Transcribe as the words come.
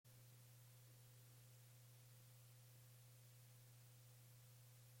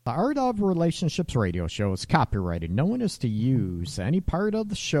The Art of Relationships radio show is copyrighted. No one is to use any part of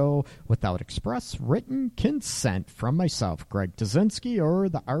the show without express written consent from myself, Greg Dudzinski, or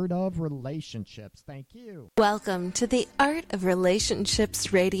The Art of Relationships. Thank you. Welcome to the Art of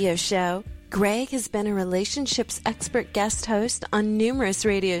Relationships radio show. Greg has been a relationships expert guest host on numerous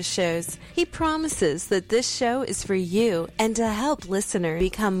radio shows. He promises that this show is for you and to help listeners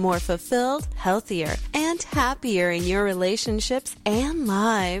become more fulfilled, healthier, and happier in your relationships and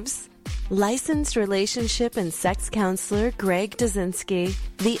lives. Licensed relationship and sex counselor Greg Dudzinski.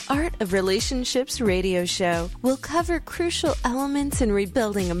 The Art of Relationships radio show will cover crucial elements in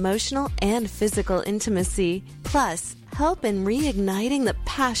rebuilding emotional and physical intimacy, plus help in reigniting the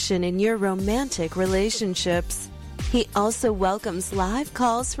passion in your romantic relationships. He also welcomes live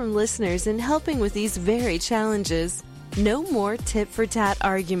calls from listeners in helping with these very challenges. No more tit-for-tat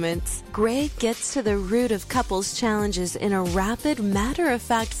arguments. Greg gets to the root of couples' challenges in a rapid,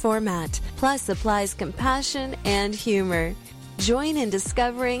 matter-of-fact format, plus applies compassion and humor. Join in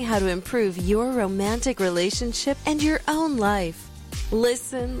discovering how to improve your romantic relationship and your own life.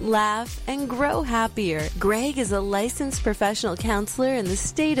 Listen, laugh, and grow happier. Greg is a licensed professional counselor in the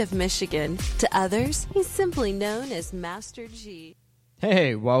state of Michigan. To others, he's simply known as Master G.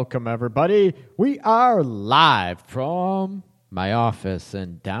 Hey, welcome everybody. We are live from my office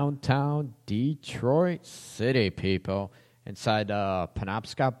in downtown Detroit City, people, inside the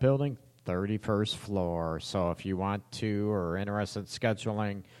Penobscot Building, 31st floor. So if you want to or are interested in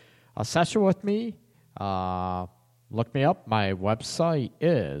scheduling a session with me, look me up. My website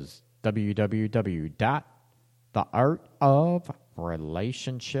is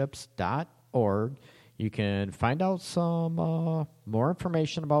www.theartofrelationships.org. You can find out some more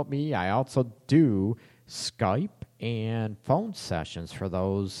information about me. I also do Skype and phone sessions for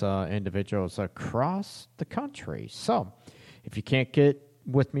those individuals across the country. So if you can't get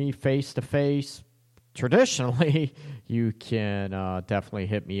with me face-to-face traditionally, you can definitely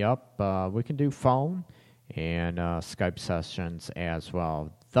hit me up. We can do phone and Skype sessions as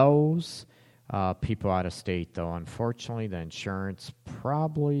well. Those people out of state, though, unfortunately, the insurance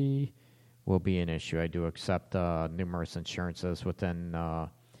probably will be an issue. I do accept numerous insurances within the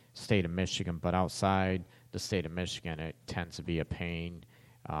state of Michigan, but outside the state of Michigan, it tends to be a pain,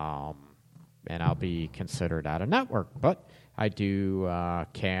 and I'll be considered out of network. But I do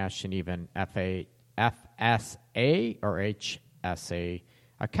cash and even FSA or HSA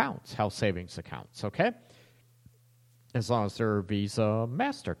accounts, health savings accounts, okay? As long as they're Visa,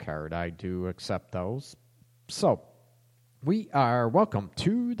 MasterCard, I do accept those. So, we are welcome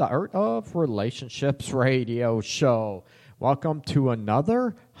to the Art of Relationships radio show. Welcome to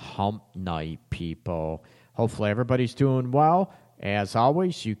another hump night, people. Hopefully everybody's doing well. As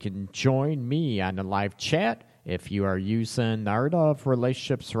always, you can join me on the live chat if you are using the Art of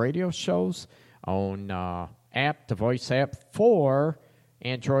Relationships radio shows on the voice app for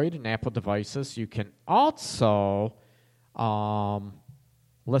Android and Apple devices. You can also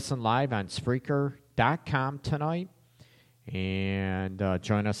listen live on Spreaker.com tonight. And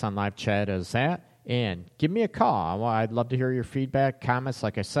join us on live chat as that. And give me a call. I'd love to hear your feedback, comments.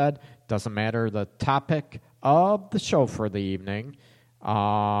 Like I said, doesn't matter the topic of the show for the evening.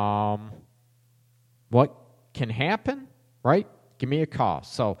 What can happen, right? Give me a call.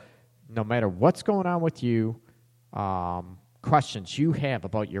 So no matter what's going on with you, questions you have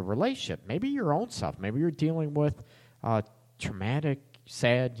about your relationship, maybe your own self, maybe you're dealing with traumatic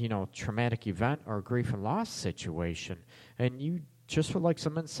event or grief and loss situation, and you just would like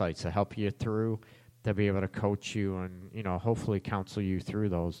some insights to help you through, to be able to coach you and, hopefully counsel you through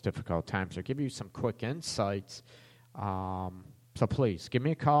those difficult times or give you some quick insights. So please give me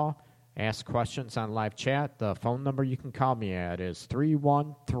a call, ask questions on live chat. The phone number you can call me at is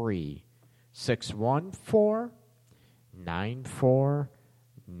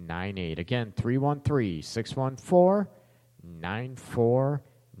 313-614-9498. Again,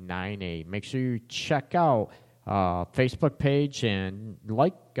 313-614-9498. Make sure you check out Facebook page and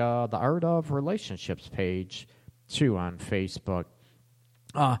like the Art of Relationships page too on Facebook.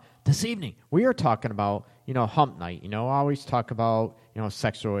 This evening we are talking about hump night. I always talk about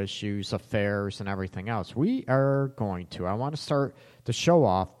sexual issues, affairs, and everything else. I want to start the show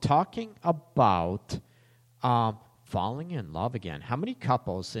off talking about falling in love again. How many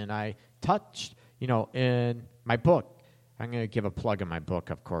couples? And I touched in my book. I'm going to give a plug in my book,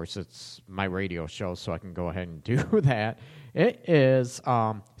 of course. It's my radio show, so I can go ahead and do that. It is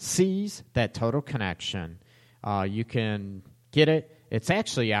Seize That Total Connection. You can get it. It's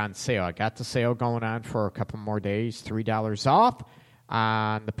actually on sale. I got the sale going on for a couple more days, $3 off.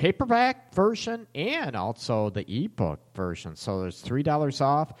 on the paperback version and also the ebook version. So there's $3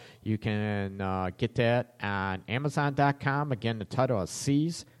 off. You can get that on Amazon.com. Again, the title is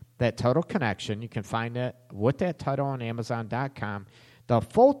Seize That Total Connection. You can find it with that title on Amazon.com. The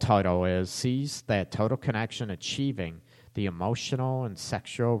full title is Seize That Total Connection, Achieving the Emotional and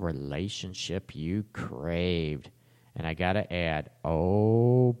Sexual Relationship You Craved. And I got to add,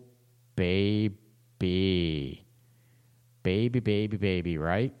 oh, baby. Baby,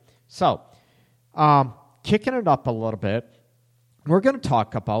 right? So, kicking it up a little bit, we're going to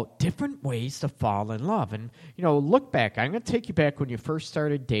talk about different ways to fall in love. And, look back. I'm going to take you back when you first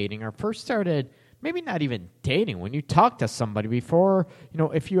started dating or first started, maybe not even dating, when you talked to somebody before,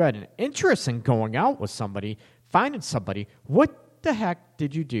 if you had an interest in going out with somebody, finding somebody, what the heck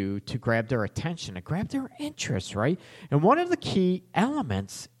did you do to grab their attention, to grab their interest, right? And one of the key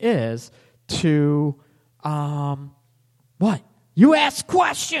elements is to, what? You ask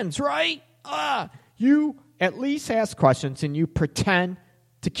questions, right? You at least ask questions and you pretend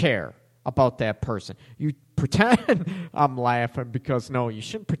to care about that person. You pretend, I'm laughing because no, you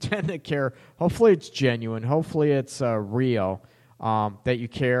shouldn't pretend to care. Hopefully it's genuine. Hopefully it's real, that you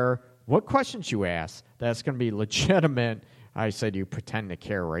care. What questions you ask, that's going to be legitimate. I said you pretend to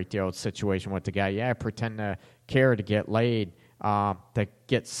care, right? The old situation with the guy. Yeah, I pretend to care to get laid, to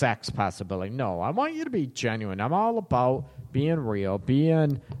get sex possibility. No, I want you to be genuine. I'm all about being real,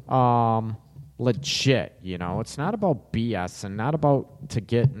 being legit, It's not about BS and not about to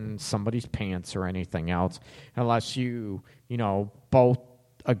get in somebody's pants or anything else. Unless you, both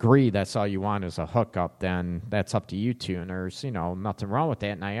agree that's all you want is a hookup, then that's up to you two. And there's, nothing wrong with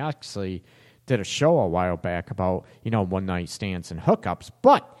that. And I actually did a show a while back about, one-night stands and hookups.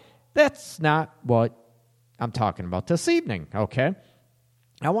 But that's not what I'm talking about this evening, okay?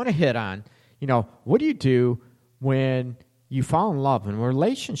 I want to hit on, what do you do when you fall in love and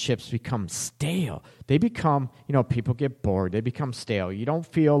relationships become stale? They become, people get bored. They become stale. You don't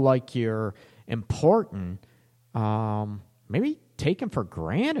feel like you're important, maybe taken for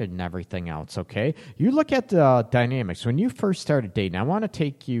granted and everything else, okay? You look at the dynamics. When you first started dating, I want to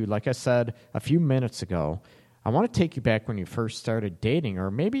take you, like I said a few minutes ago, I want to take you back when you first started dating,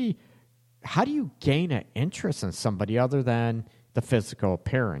 or maybe how do you gain an interest in somebody other than the physical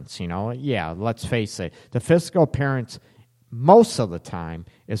appearance, Yeah, let's face it. The physical appearance most of the time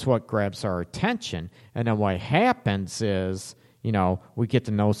is what grabs our attention. And then what happens is, we get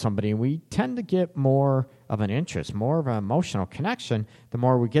to know somebody and we tend to get more of an interest, more of an emotional connection the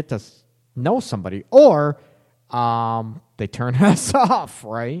more we get to know somebody. Or they turn us off,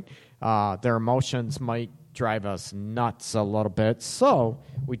 right? Their emotions might drive us nuts a little bit, so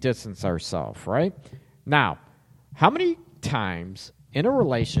we distance ourselves, right? Now, how many times in a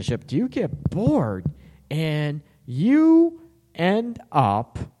relationship do you get bored and you end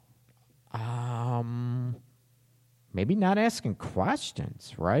up maybe not asking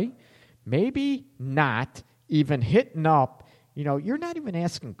questions, right? Maybe not even hitting up, you're not even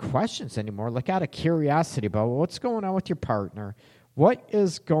asking questions anymore, like out of curiosity about what's going on with your partner, what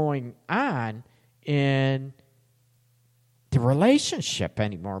is going on in the relationship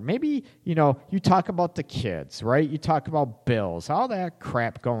anymore. Maybe, you talk about the kids, right? You talk about bills, all that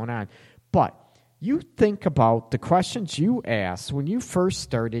crap going on. But you think about the questions you asked when you first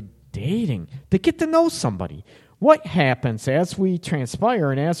started dating to get to know somebody. What happens as we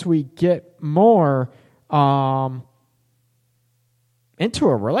transpire and as we get more into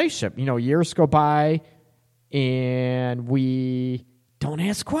a relationship? Years go by and we don't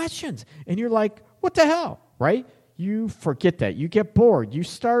ask questions. And you're like, what the hell, right? You forget that. You get bored. You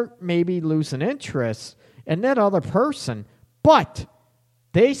start maybe losing interest in that other person, but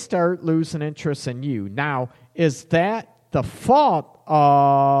they start losing interest in you. Now, is that the fault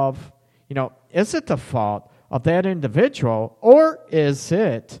of, is it the fault of that individual, or is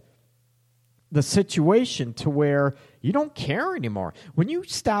it the situation to where you don't care anymore? When you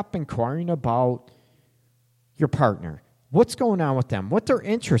stop inquiring about your partner, what's going on with them, what their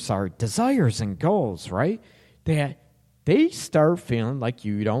interests are, desires and goals, right? That they start feeling like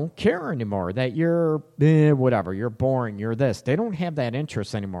you don't care anymore, that you're whatever, you're boring, you're this. They don't have that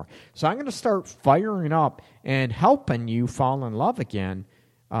interest anymore. So I'm going to start firing up and helping you fall in love again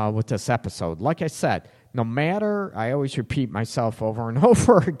with this episode. Like I said, no matter, I always repeat myself over and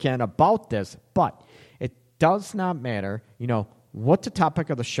over again about this, but it does not matter, what the topic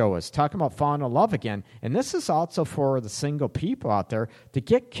of the show is. Talking about falling in love again. And this is also for the single people out there to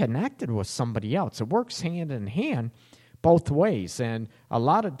get connected with somebody else. It works hand in hand. both ways. And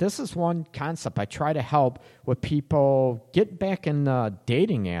this is one concept I try to help with people get back in the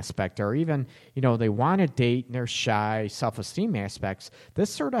dating aspect, or even, they want to date and they're shy, self-esteem aspects. This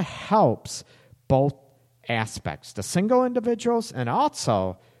sort of helps both aspects, the single individuals, and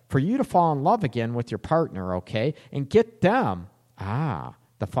also for you to fall in love again with your partner, okay? And get them,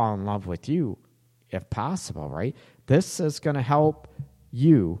 to fall in love with you if possible, right? This is going to help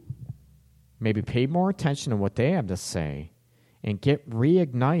you maybe pay more attention to what they have to say and get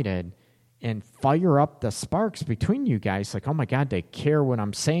reignited and fire up the sparks between you guys. Like, oh my God, they care what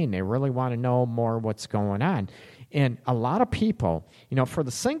I'm saying. They really want to know more what's going on. And a lot of people, for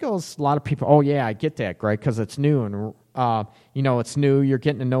the singles, a lot of people, oh yeah, I get that, Greg, because it's new. And, it's new. You're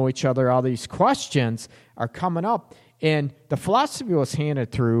getting to know each other. All these questions are coming up. And the philosophy was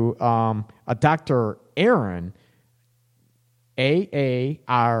handed through a Dr. Aaron,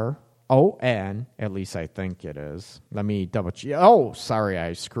 Aaron, at least I think it is. Let me double check. Oh, sorry,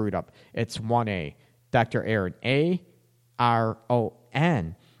 I screwed up. It's 1A. Dr. Aaron, Aron.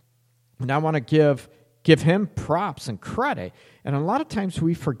 And I want to give him props and credit. And a lot of times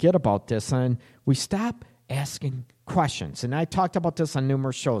we forget about this and we stop asking questions. And I talked about this on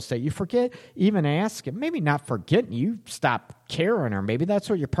numerous shows, that you forget even asking, maybe not forgetting, you stop caring, or maybe that's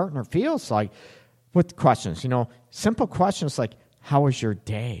what your partner feels like with questions. Simple questions like, how was your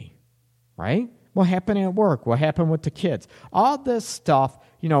day? Right? What happened at work? What happened with the kids? All this stuff,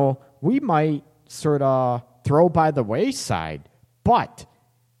 we might sort of throw by the wayside. But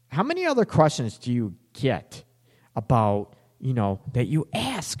how many other questions do you get about, that you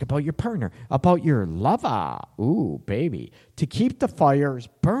ask about your partner, about your lover? Ooh, baby, to keep the fires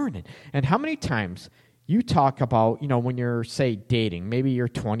burning. And how many times you talk about, when you're, say, dating, maybe you're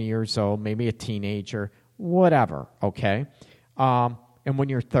 20 years old, maybe a teenager, whatever, okay? And when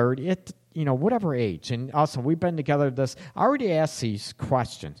you're 30, whatever age. And also, we've been together I already asked these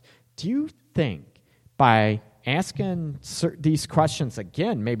questions. Do you think by asking these questions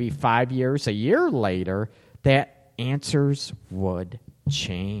again, maybe 5 years, a year later, that answers would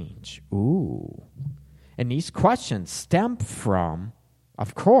change? Ooh. And these questions stem from,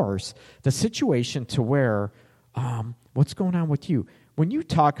 of course, the situation to where, what's going on with you? When you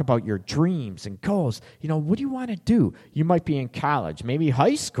talk about your dreams and goals, what do you want to do? You might be in college, maybe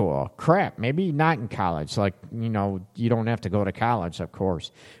high school. Crap, maybe not in college. Like, you don't have to go to college, of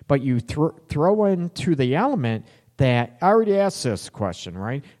course. But you throw into the element that I already asked this question,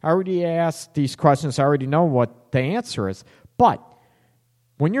 right? I already asked these questions. I already know what the answer is. But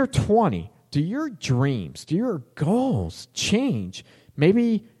when you're 20, do your dreams, do your goals change?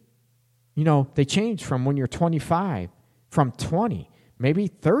 Maybe, they change from when you're 25, from 20. Maybe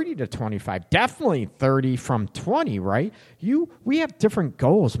 30 to 25, definitely 30 from 20, right? We have different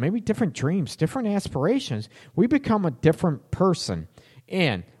goals, maybe different dreams, different aspirations. We become a different person.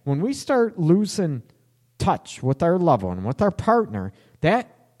 And when we start losing touch with our loved one, with our partner,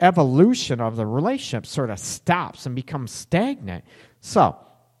 that evolution of the relationship sort of stops and becomes stagnant. So,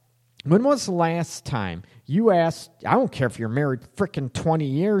 when was the last time you asked, I don't care if you're married freaking 20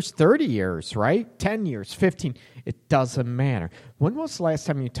 years, 30 years, right? 10 years, 15, it doesn't matter. When was the last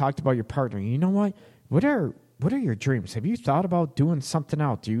time you talked about your partner? You know what? What are your dreams? Have you thought about doing something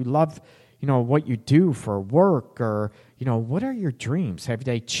else? Do you love, what you do for work? Or, what are your dreams? Have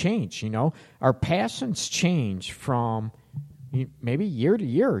they changed? Our passions change from maybe year to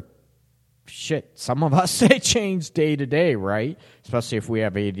year. Shit, some of us, they change day to day, right? Especially if we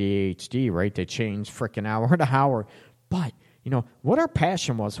have ADHD, right? They change freaking hour to hour. But, what our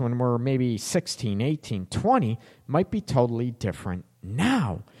passion was when we're maybe 16, 18, 20 might be totally different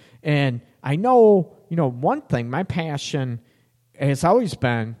now. And I know, one thing, my passion has always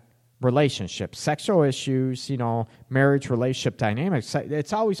been relationships, sexual issues, marriage, relationship dynamics.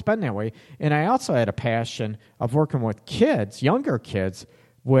 It's always been that way. And I also had a passion of working with kids, younger kids,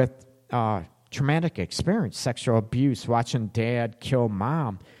 with traumatic experience, sexual abuse, watching dad kill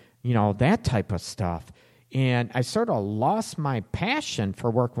mom, that type of stuff. And I sort of lost my passion for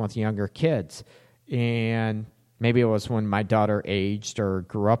working with younger kids. And maybe it was when my daughter aged or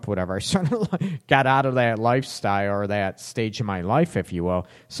grew up, whatever. I sort of got out of that lifestyle or that stage of my life, if you will.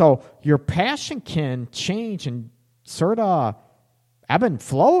 So your passion can change and sort of ebb and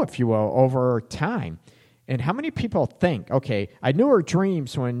flow, if you will, over time. And how many people think, okay, I knew her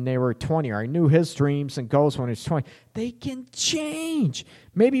dreams when they were 20, or I knew his dreams and goals when he was 20. They can change.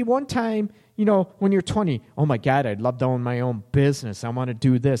 Maybe one time, when you're 20, oh my God, I'd love to own my own business. I want to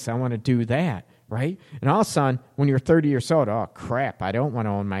do this. I want to do that, right? And all of a sudden, when you're 30 years old, oh, crap, I don't want to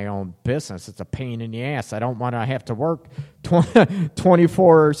own my own business. It's a pain in the ass. I don't want to have to work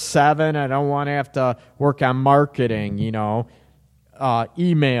 24/7. I don't want to have to work on marketing, emails,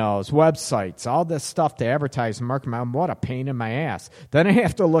 websites, all this stuff to advertise and market. What a pain in my ass. Then I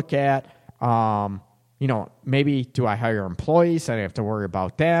have to look at, maybe do I hire employees? I have to worry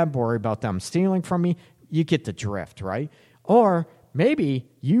about them stealing from me. You get the drift, right? Or maybe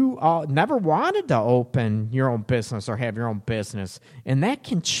you never wanted to open your own business or have your own business, and that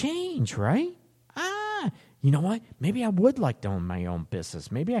can change, right? You know what? Maybe I would like to own my own business.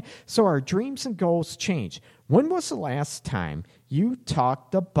 So our dreams and goals change. When was the last time you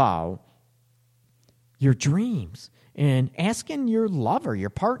talked about your dreams and asking your lover, your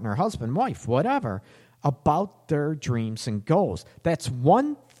partner, husband, wife, whatever, about their dreams and goals? That's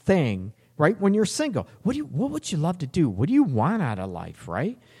one thing, right? When you're single, what would you love to do? What do you want out of life,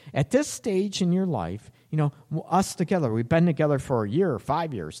 right? At this stage in your life, us together, we've been together for a year,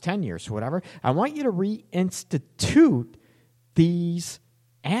 5 years, 10 years, whatever. I want you to reinstitute these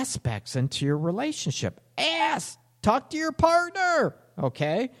aspects into your relationship. Talk to your partner,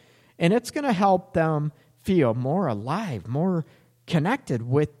 okay? And it's going to help them feel more alive, more connected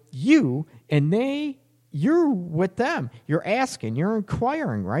with you, and you're with them. You're asking, you're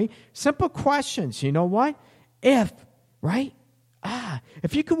inquiring, right? Simple questions. You know what? If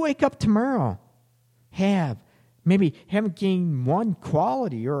you could wake up tomorrow, haven't gained one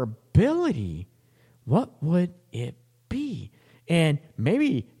quality or ability, what would it be? And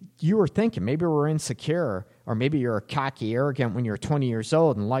maybe you were thinking, maybe we're insecure, or maybe you're cocky, arrogant when you're 20 years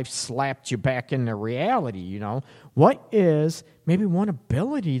old and life slapped you back into reality, What is maybe one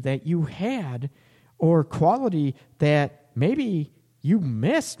ability that you had or quality that maybe you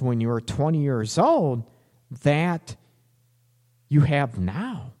missed when you were 20 years old that you have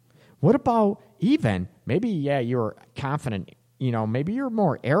now? What about maybe you were confident, maybe you're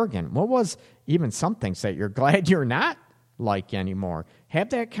more arrogant. What was even some things that you're glad you're not like anymore? Have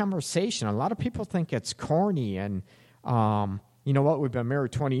that conversation. A lot of people think it's corny and, we've been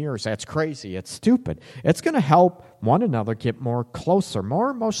married 20 years. That's crazy. It's stupid. It's going to help one another get more closer, more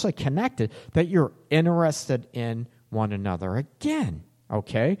emotionally connected, that you're interested in one another again,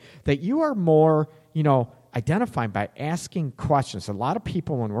 okay? That you are more, identifying by asking questions. A lot of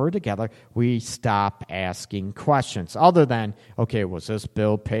people, when we're together, we stop asking questions other than, okay, was this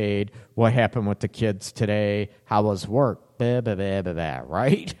bill paid? What happened with the kids today? How was work? Blah, blah, blah, blah, blah,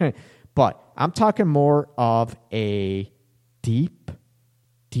 right? But I'm talking more of a deep,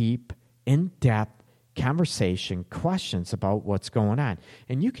 in-depth conversation, questions about what's going on.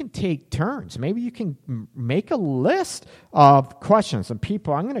 And you can take turns. Maybe you can make a list of questions. And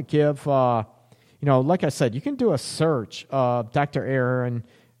people, I'm going to give... like I said, you can do a search of Dr. Aaron,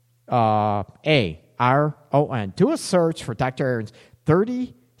 A-R-O-N. Do a search for Dr. Aaron's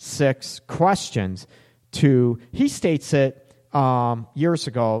 36 questions he states it years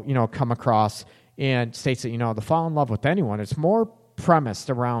ago, come across and states that, to fall in love with anyone, it's more premised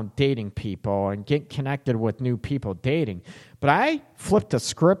around dating people and get connected with new people dating. But I flipped the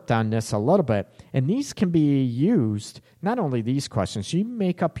script on this a little bit, and these can be used, not only these questions, you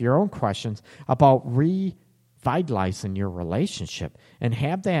make up your own questions about revitalizing your relationship and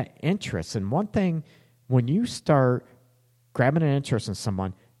have that interest. And one thing, when you start grabbing an interest in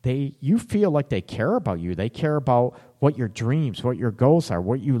someone, you feel like they care about you. They care about what your dreams, what your goals are,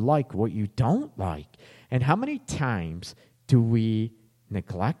 what you like, what you don't like. And how many times do we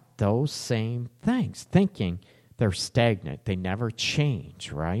neglect those same things, thinking they're stagnant? They never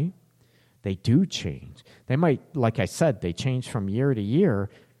change, right? They do change. They might, like I said, they change from year to year,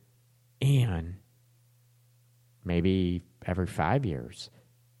 and maybe every 5 years.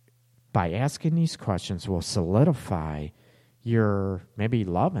 By asking these questions will solidify your maybe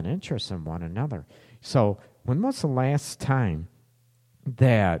love and interest in one another. So when was the last time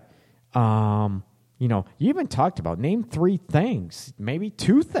that, you even talked about, name 3 things, maybe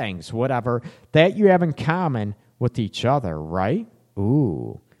 2 things, whatever, that you have in common with each other, right?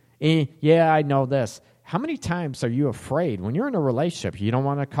 Ooh. Yeah, I know this. How many times are you afraid when you're in a relationship, you don't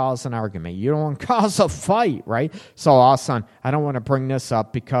want to cause an argument, you don't want to cause a fight, right? So all of a sudden, I don't want to bring this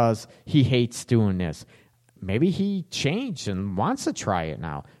up because he hates doing this. Maybe he changed and wants to try it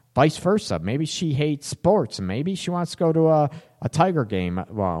now. Vice versa. Maybe she hates sports, and maybe she wants to go to a Tiger game.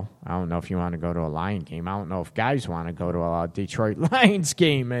 Well, I don't know if you want to go to a Lion game. I don't know if guys want to go to a Detroit Lions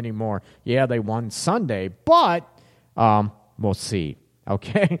game anymore. Yeah, they won Sunday, but we'll see.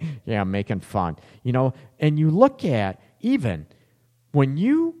 Okay? Yeah, I'm making fun. And you look at, even when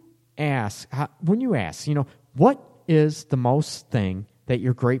you ask, what is the most thing that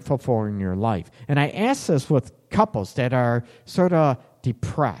you're grateful for in your life? And I ask this with couples that are sort of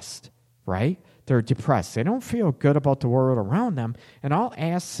depressed, right? They're depressed. They don't feel good about the world around them. And I'll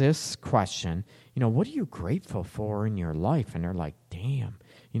ask this question, what are you grateful for in your life? And they're like, damn,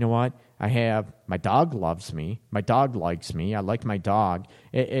 you know what? My dog loves me. My dog likes me. I like my dog.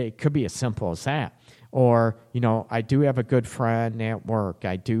 It could be as simple as that. Or, I do have a good friend at work.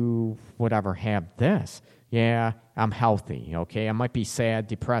 I do have this. Yeah, I'm healthy, okay? I might be sad,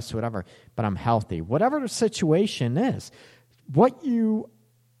 depressed, whatever, but I'm healthy. Whatever the situation is, what you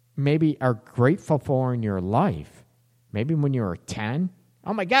maybe are grateful for in your life, maybe when you were 10,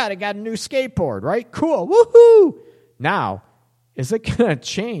 oh my God, I got a new skateboard, right? Cool, woohoo! Now, is it going to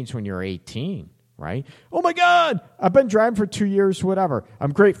change when you're 18, right? Oh my God, I've been driving for 2 years, whatever.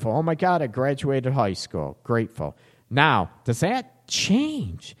 I'm grateful. Oh my God, I graduated high school. Grateful. Now, does that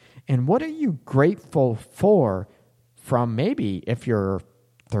change? And what are you grateful for from maybe if you're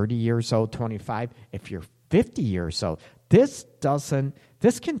 30 years old, 25, if you're 50 years old? This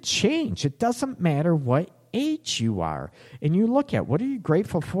can change. It doesn't matter what age you are. And you look at, what are you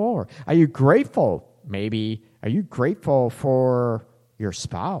grateful for? Are you grateful for your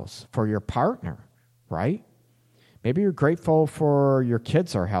spouse, for your partner, right? Maybe you're grateful for your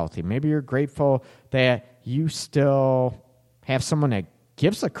kids are healthy. Maybe you're grateful that you still have someone that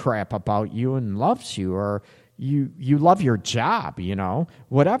gives a crap about you and loves you, or you love your job,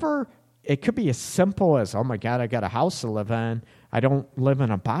 Whatever, it could be as simple as, oh my God, I got a house to live in. I don't live in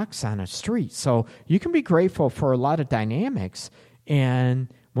a box on a street. So you can be grateful for a lot of dynamics.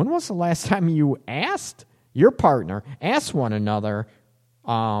 And when was the last time you asked your partner, ask one another,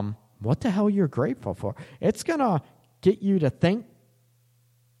 what the hell you're grateful for? It's going to get you to think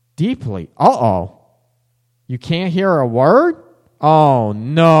deeply. Uh-oh. You can't hear a word? Oh,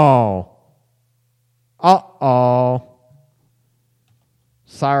 no. Uh-oh.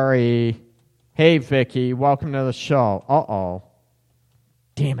 Sorry. Hey, Vicky, welcome to the show. Uh-oh.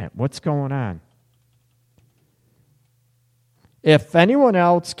 Damn it, what's going on? If anyone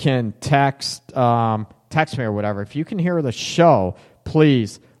else can text me or whatever, if you can hear the show,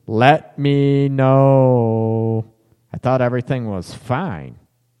 please let me know. I thought everything was fine.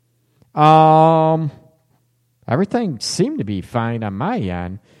 Everything seemed to be fine on my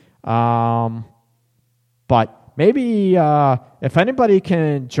end. But maybe if anybody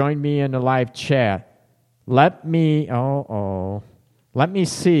can join me in the live chat, let me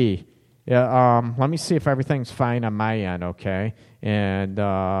see. Let me see if everything's fine on my end, okay? And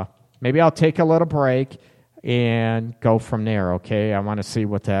maybe I'll take a little break and go from there, okay? I want to see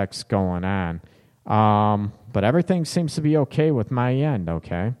what the heck's going on. But everything seems to be okay with my end,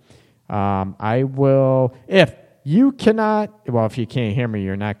 okay? I will, if you cannot, well, if you can't hear me,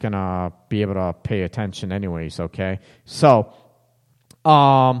 you're not going to be able to pay attention anyways, okay? So,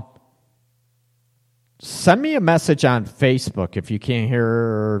 send me a message on Facebook if you can't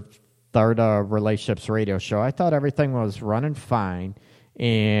hear Third Relationships Radio Show. I thought everything was running fine,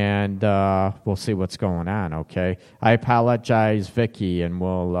 and we'll see what's going on, okay? I apologize, Vicky, and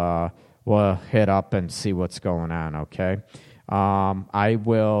we'll hit up and see what's going on, okay? I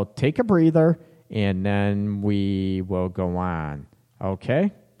will take a breather, and then we will go on,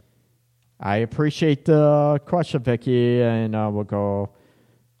 okay? I appreciate the question, Vicky, and we'll go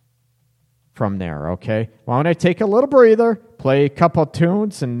from there, okay? Well, I'm going to take a little breather, play a couple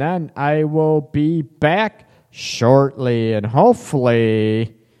tunes, and then I will be back shortly, and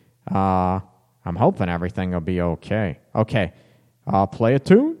hopefully, I'm hoping everything will be okay. Okay, I'll play a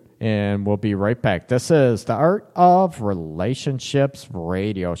tune, and we'll be right back. This is the Art of Relationships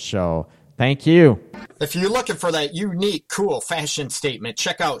Radio Show. Thank you. If you're looking for that unique, cool fashion statement,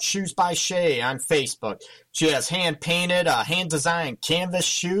 check out Shoes by Shay on Facebook. She has hand-painted, hand-designed canvas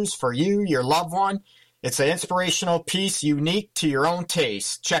shoes for you, your loved one. It's an inspirational piece unique to your own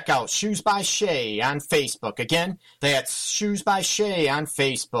taste. Check out Shoes by Shay on Facebook. Again, that's Shoes by Shay on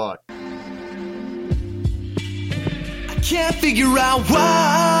Facebook. I can't figure out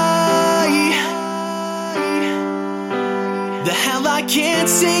why the hell I can't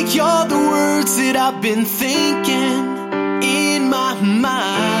say all the words that I've been thinking in my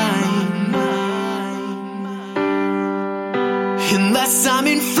mind, unless I'm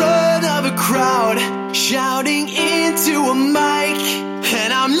in front of a crowd shouting into a mic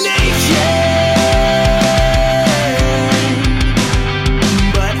and I'm naked.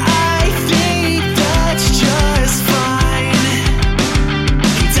 But I think that's just fine,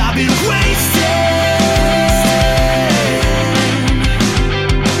 and I've been wasting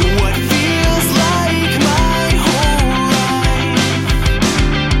what feels like my whole life.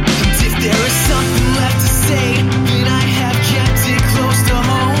 And if there is something left to say, then I have kept it close to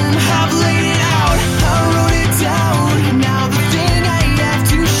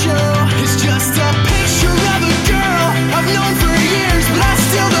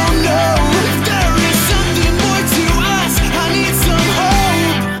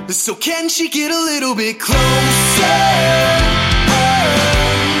So can she get a little bit closer?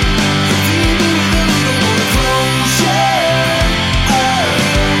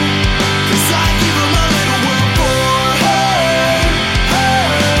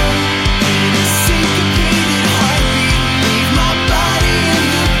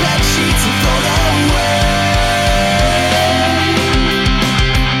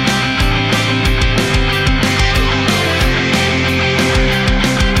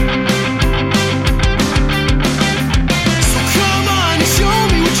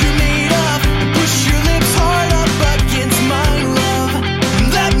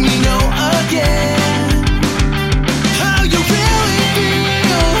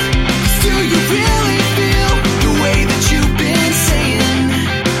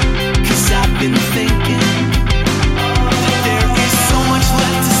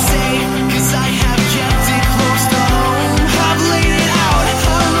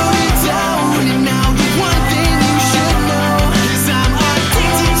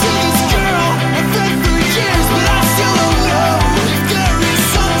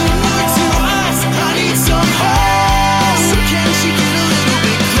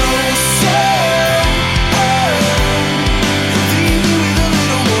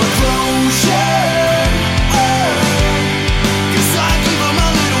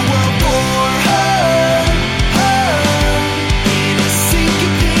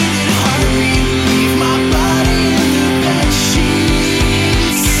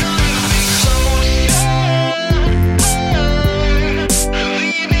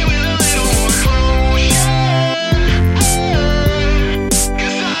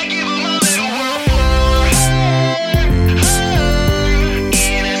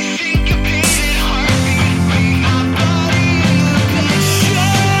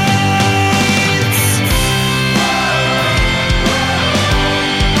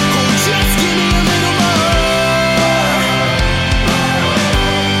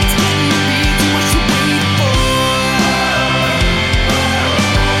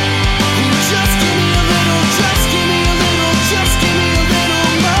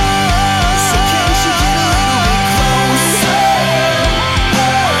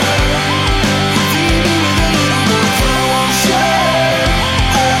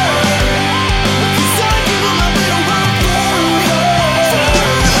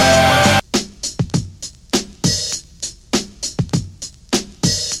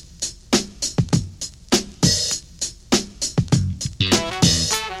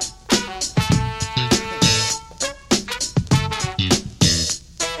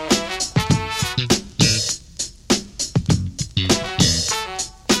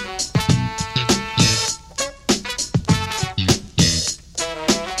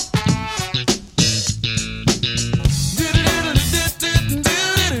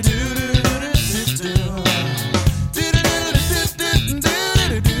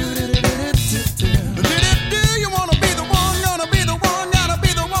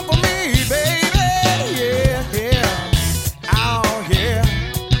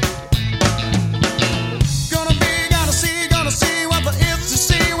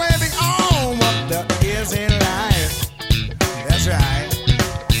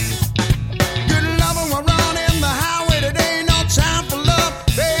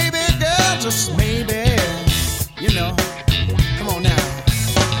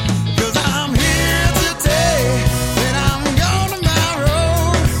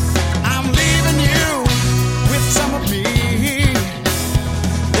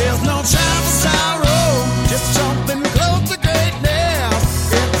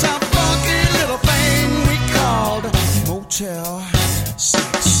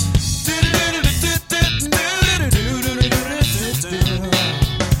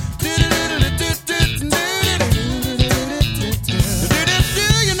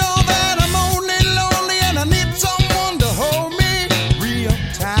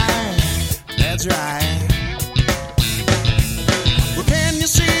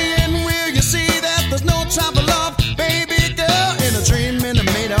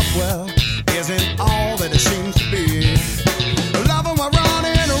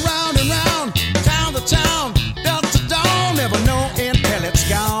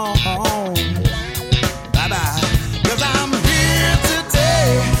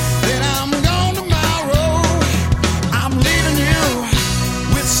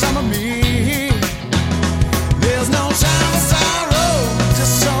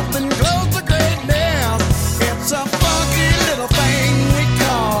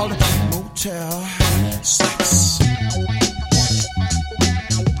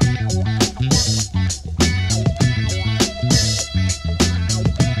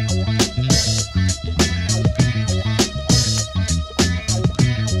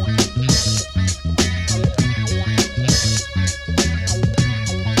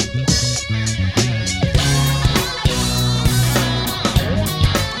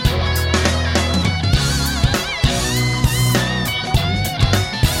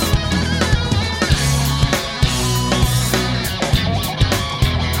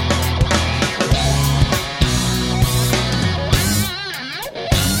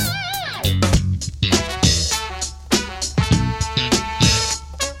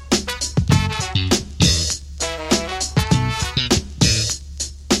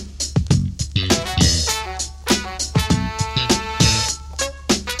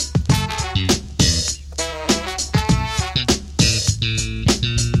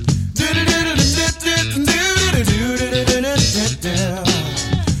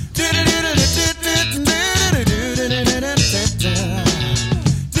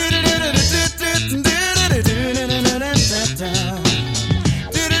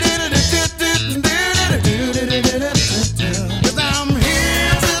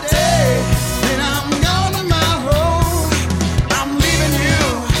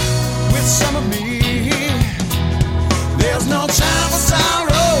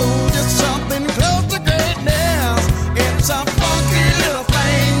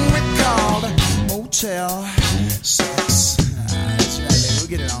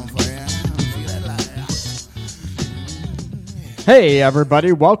 Hey,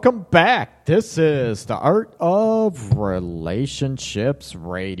 everybody, welcome back. This is the Art of Relationships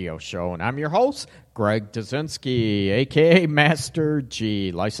radio show, and I'm your host, Greg Dazinski, a.k.a. Master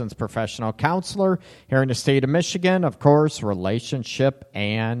G, licensed professional counselor here in the state of Michigan, of course, relationship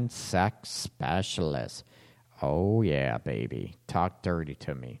and sex specialist. Oh, yeah, baby. Talk dirty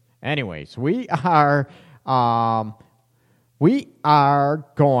to me. Anyways, we've been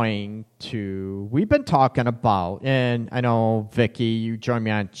talking about, and I know, Vicky, you joined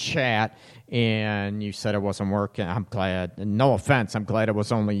me on chat, and you said it wasn't working. I'm glad. No offense. I'm glad it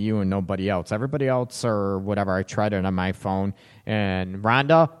was only you and nobody else. Everybody else or whatever, I tried it on my phone. And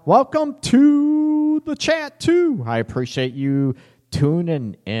Rhonda, welcome to the chat, too. I appreciate you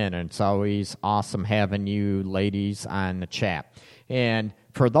tuning in. And it's always awesome having you ladies on the chat. And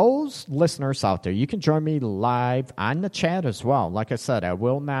for those listeners out there, you can join me live on the chat as well. Like I said, I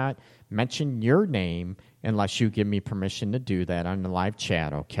will not mention your name unless you give me permission to do that on the live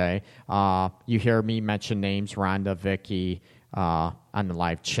chat, okay? You hear me mention names, Rhonda, Vicky, on the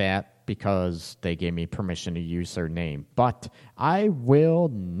live chat because they gave me permission to use their name. But I will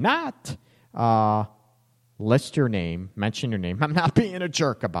not list your name, mention your name. I'm not being a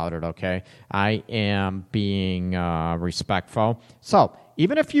jerk about it, okay? I am being respectful. So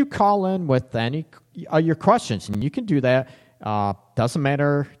even if you call in with any your questions, and you can do that, doesn't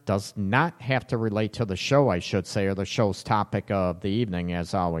matter, does not have to relate to the show, I should say, or the show's topic of the evening,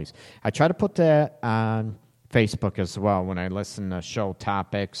 as always. I try to put that on Facebook as well when I listen to show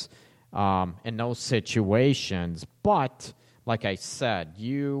topics in those situations. But, like I said,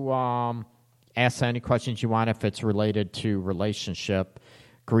 you ask any questions you want if it's related to relationship,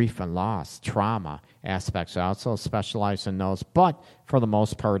 grief and loss, trauma aspects. I also specialize in those. But for the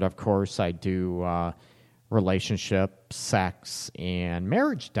most part, of course, I do relationship, sex, and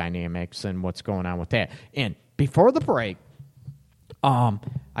marriage dynamics and what's going on with that. And before the break,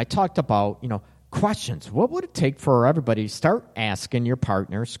 I talked about, questions. What would it take for everybody to start asking your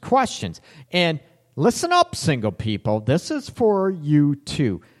partners questions? And listen up, single people. This is for you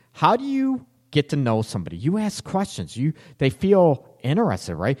too. How do you get to know somebody? You ask questions. They feel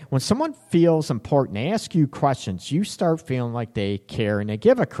interested, right? When someone feels important, they ask you questions, you start feeling like they care and they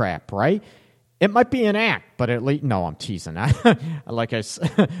give a crap, right? It might be an act, but at least, no, I'm teasing. Like I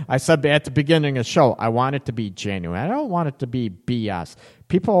said at the beginning of the show, I want it to be genuine. I don't want it to be BS.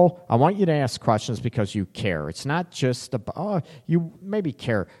 People, I want you to ask questions because you care. It's not just about, you maybe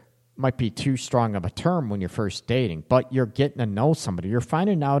care. Might be too strong of a term when you're first dating, but you're getting to know somebody. You're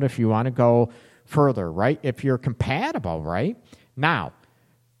finding out if you want to go further, right? If you're compatible, right? Now,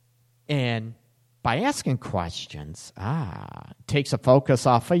 and by asking questions, takes a focus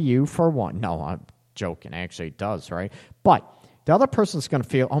off of you for one. No, I'm joking. Actually, it does, right? But the other person's going to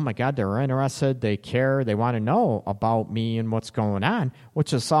feel, oh, my God, they're interested. They care. They want to know about me and what's going on,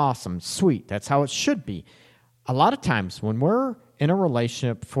 which is awesome. Sweet. That's how it should be. A lot of times when we're in a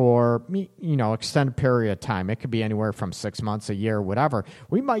relationship for, extended period of time, it could be anywhere from 6 months, a year, whatever,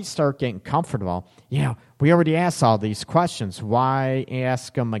 we might start getting comfortable. We already asked all these questions. Why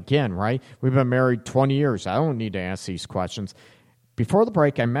ask them again, right? We've been married 20 years. I don't need to ask these questions. Before the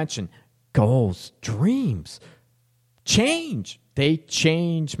break, I mentioned goals, dreams, change. They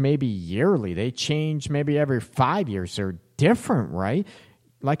change maybe yearly. They change maybe every 5 years. They're different, right?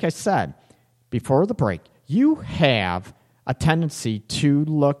 Like I said, before the break, you have a tendency to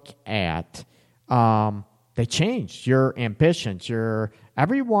look at, they change your ambitions.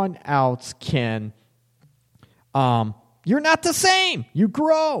 Everyone else can, you're not the same. You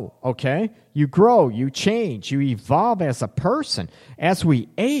grow, okay? You grow, you change, you evolve as a person. As we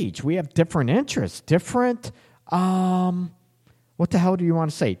age, we have different interests, different, what the hell do you want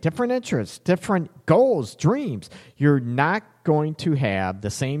to say? Different interests, different goals, dreams. You're not going to have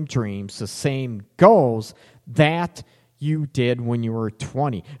the same dreams, the same goals that you did when you were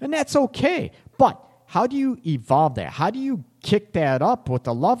 20. And that's okay. But how do you evolve that? How do you kick that up with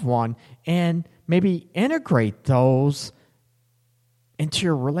a loved one and maybe integrate those into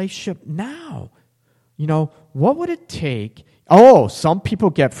your relationship now? What would it take? Oh, some people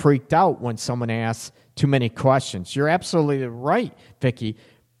get freaked out when someone asks too many questions. You're absolutely right, Vicky.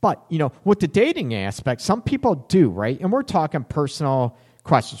 But, with the dating aspect, some people do, right? And we're talking personal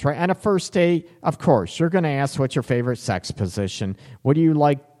questions, right? On a first date, of course, you're going to ask what's your favorite sex position. What do you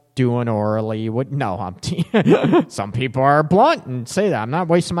like doing orally? Some people are blunt and say that. I'm not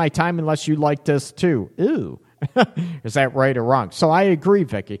wasting my time unless you like this too. Ew. Is that right or wrong? So I agree,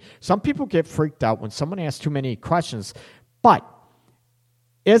 Vicky. Some people get freaked out when someone asks too many questions. But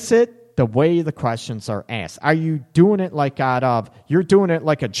is it the way the questions are asked. Are you doing it you're doing it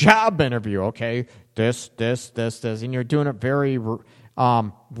like a job interview, okay? This, and you're doing it very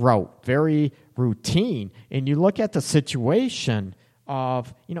rote, very routine. And you look at the situation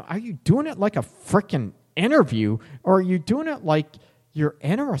of, are you doing it like a freaking interview, or are you doing it like you're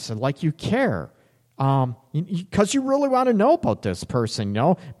interested, like you care? Because you really want to know about this person,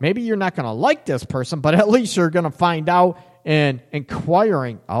 Maybe you're not going to like this person, but at least you're going to find out in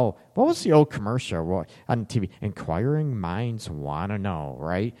inquiring. Oh, what was the old commercial on TV? Inquiring minds want to know,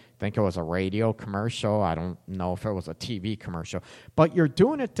 right? I think it was a radio commercial. I don't know if it was a TV commercial. But you're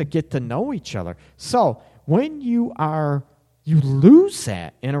doing it to get to know each other. So when you lose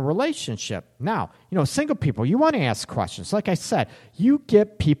that in a relationship. Now, single people, you want to ask questions. Like I said, you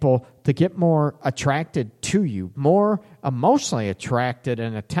get people to get more attracted to you, more emotionally attracted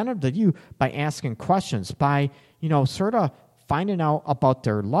and attentive to you by asking questions, by, sort of finding out about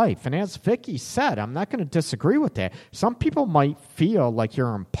their life. And as Vicky said, I'm not going to disagree with that. Some people might feel like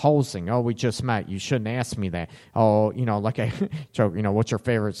you're imposing. Oh, we just met. You shouldn't ask me that. Oh, like I joke, what's your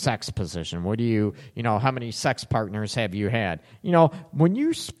favorite sex position? What do you, how many sex partners have you had? When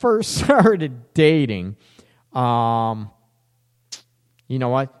you first started dating, you know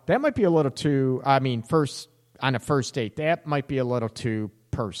what? That might be a little too, on a first date, that might be a little too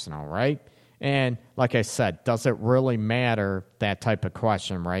personal, right? And like I said, does it really matter, that type of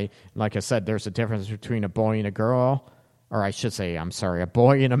question, right? Like I said, there's a difference between a boy and a girl, or I should say, a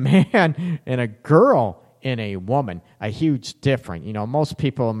boy and a man, and a girl and a woman. A huge difference. Most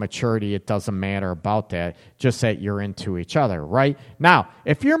people in maturity, it doesn't matter about that, just that you're into each other, right? Now,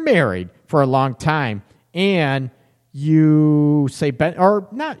 if you're married for a long time and you say, or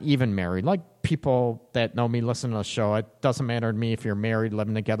not even married, like people that know me listen to the show, it doesn't matter to me if you're married,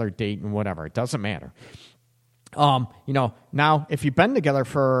 living together, dating, whatever. It doesn't matter. Now, if you've been together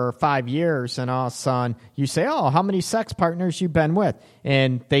for 5 years and all of a sudden you say, oh, how many sex partners you been with?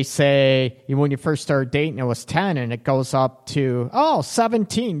 And they say, when you first started dating, it was 10, and it goes up to,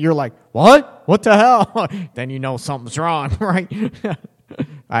 17. You're like, what? What the hell? Then you know something's wrong, right?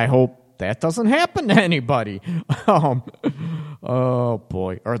 I hope that doesn't happen to anybody. Oh,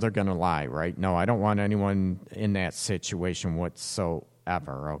 boy. Or they're going to lie, right? No, I don't want anyone in that situation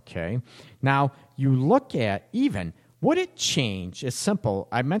whatsoever, okay? Now, you look at even, would it change? It's simple.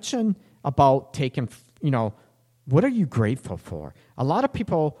 I mentioned about taking, what are you grateful for? A lot of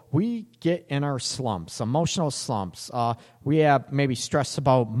people, we get in our slumps, emotional slumps. We have maybe stress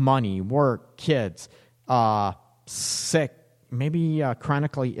about money, work, kids, sick, maybe a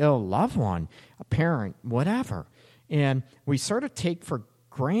chronically ill loved one, a parent, whatever. And we sort of take for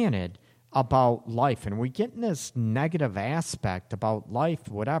granted about life, and we get in this negative aspect about life,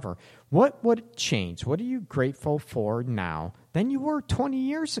 whatever. What would change? What are you grateful for now than you were 20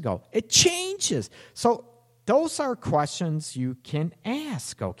 years ago? It changes. So those are questions you can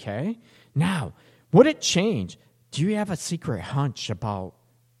ask, okay? Now, would it change? Do you have a secret hunch about,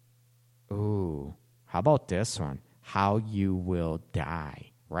 how about this one? How you will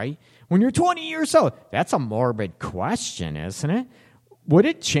die, right? When you're 20 years old, that's a morbid question, isn't it? Would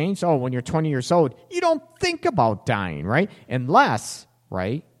it change? Oh, when you're 20 years old, you don't think about dying, right? Unless,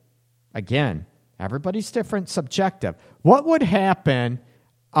 right? Again, everybody's different, subjective. What would happen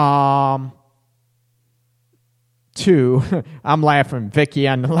I'm laughing, Vicky,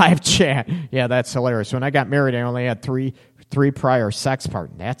 on the live chat. Yeah, that's hilarious. When I got married, I only had three prior sex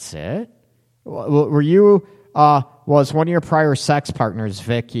partners. That's it? Were you... was one of your prior sex partners,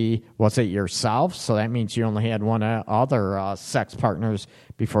 Vicky, was it yourself? So that means you only had one other sex partners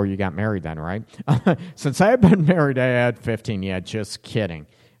before you got married then, right? Since I've been married, I had 15. Yeah, just kidding.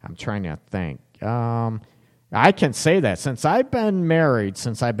 I'm trying to think. I can say that. Since I've been married,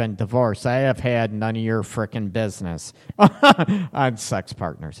 since I've been divorced, I have had none of your frickin' business on sex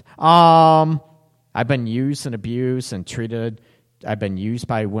partners. I've been used and abused and treated... I've been used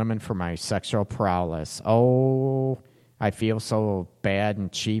by women for my sexual prowess. Oh, I feel so bad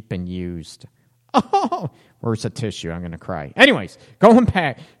and cheap and used. Oh, where's the tissue? I'm going to cry. Anyways, going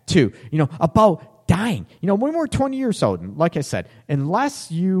back to, about dying. When we're 20 years old, and like I said, unless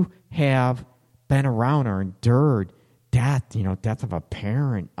you have been around or endured death, death of a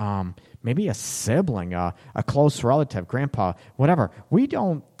parent, maybe a sibling, a close relative, grandpa, whatever, we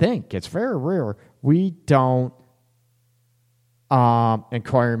don't think, it's very rare, we don't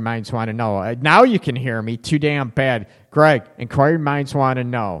inquiring minds want to know. Now you can hear me. Too damn bad. Greg, inquiring minds want to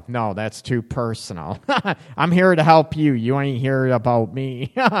know. No, that's too personal. I'm here to help you. You ain't here about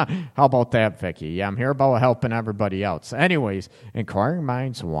me. How about that, Vicky? Yeah, I'm here about helping everybody else. Anyways, inquiring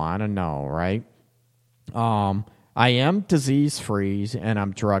minds want to know, right? I am disease-free and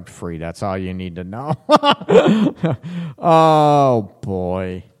I'm drug-free. That's all you need to know. Oh,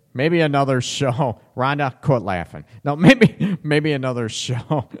 boy. Maybe another show. Rhonda, quit laughing. No, maybe another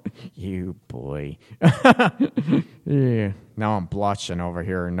show. You boy. Yeah. Now I'm blushing over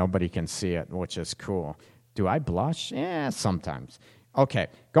here and nobody can see it, which is cool. Do I blush? Yeah, sometimes. Okay,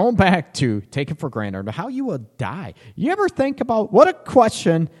 going back to take it for granted, how you will die. You ever think about what a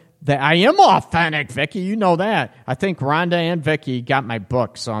question that I am authentic, Vicky. You know that. I think Rhonda and Vicky got my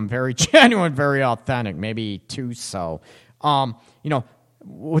book, so I'm very genuine, very authentic. Maybe too so.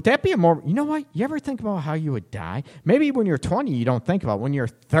 Would that be a more, you know what? You ever think about how you would die? Maybe when you're 20, you don't think about it. When you're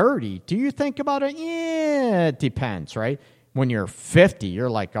 30, do you think about it? Yeah, it depends, right? When you're 50, you're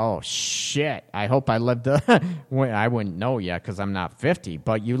like, oh, shit, I hope I lived I wouldn't know yet because I'm not 50.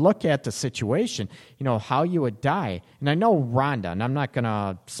 But you look at the situation, how you would die. And I know Rhonda, and I'm not going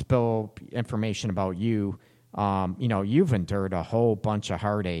to spill information about you. You've endured a whole bunch of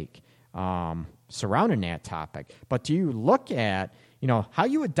heartache surrounding that topic. But do you look at how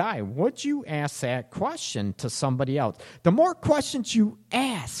you would die? Would you ask that question to somebody else? The more questions you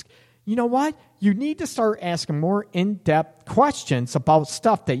ask, you know what? You need to start asking more in-depth questions about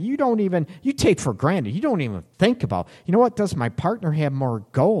stuff that you take for granted. You don't even think about. You know what? Does my partner have more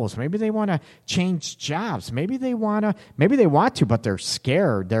goals? Maybe they want to change jobs. Maybe they want to, but they're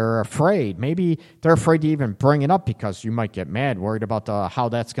scared. They're afraid. Maybe they're afraid to even bring it up because you might get mad, worried about how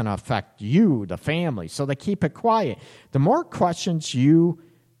that's going to affect you, the family. So they keep it quiet. The more questions you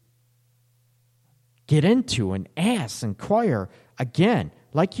get into and ask, inquire, again,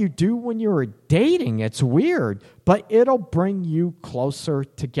 like you do when you're dating. It's weird, but it'll bring you closer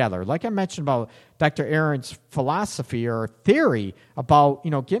together. Like I mentioned about Dr. Aaron's philosophy or theory about,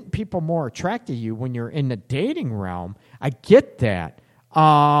 getting people more attracted to you when you're in the dating realm. I get that.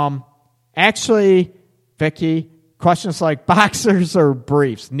 Actually, Vicky, questions like boxers or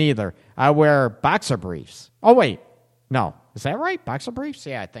briefs, neither. I wear boxer briefs. Oh, wait. No. Is that right? Boxer briefs?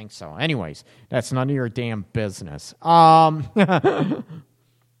 Yeah, I think so. Anyways, that's none of your damn business.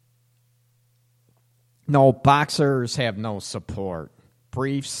 No, boxers have no support.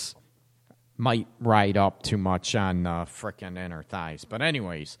 Briefs might ride up too much on the frickin' inner thighs. But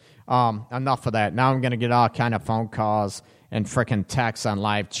anyways, enough of that. Now I'm going to get all kind of phone calls and frickin' texts on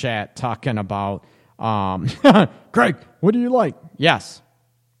live chat talking about, Greg, what do you like? Yes.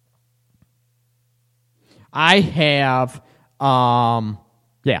 I have, and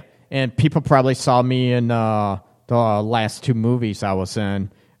people probably saw me in the last two movies I was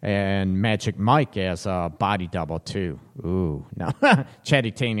in. And Magic Mike as a body double, too. Ooh, no.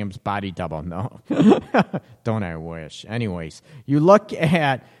 Chatty Tanium's body double, no. Don't I wish. Anyways, you look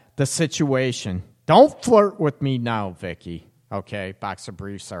at the situation. Don't flirt with me now, Vicky. Okay, boxer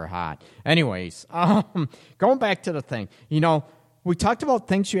briefs are hot. Anyways, going back to the thing. We talked about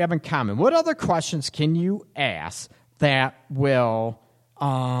things you have in common. What other questions can you ask that will...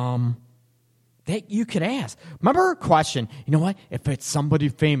 that you could ask. Remember a question, you know what? If it's somebody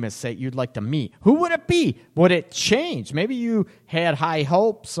famous that you'd like to meet, who would it be? Would it change? Maybe you had high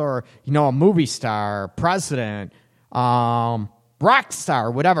hopes or, a movie star, president, rock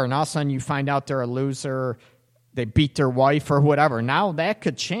star, whatever, and all of a sudden you find out they're a loser, they beat their wife or whatever. Now that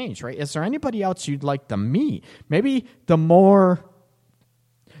could change, right? Is there anybody else you'd like to meet? Maybe the more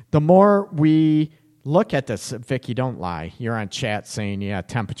we... Look at this, Vicky, don't lie. You're on chat saying, yeah,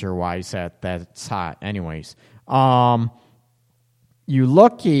 temperature-wise, that's hot. Anyways, you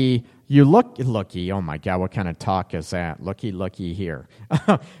looky, oh my God, what kind of talk is that? Looky here.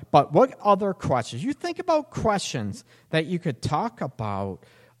 But what other questions? You think about questions that you could talk about.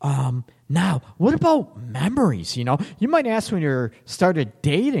 Now, what about memories? You might ask when you started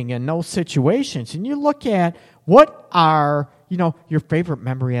dating in those situations, and you look at what are... your favorite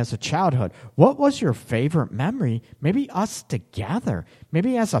memory as a childhood. What was your favorite memory? Maybe us together.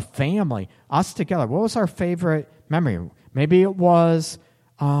 Maybe as a family, us together. What was our favorite memory? Maybe it was,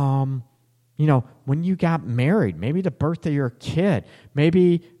 when you got married. Maybe the birth of your kid.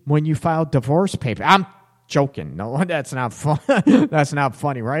 Maybe when you filed divorce papers. I'm joking. No, that's not fun. That's not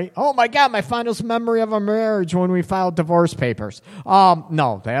funny, right? Oh my God, my fondest memory of a marriage when we filed divorce papers.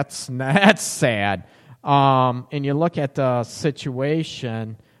 No, that's sad. And you look at the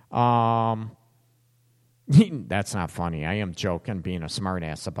situation, that's not funny. I am joking, being a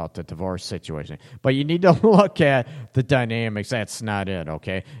smartass about the divorce situation. But you need to look at the dynamics. That's not it,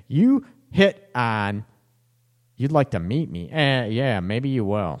 okay? You hit on, you'd like to meet me. Yeah, maybe you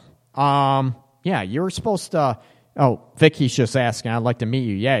will. Yeah, you were supposed to, Vicky's just asking, I'd like to meet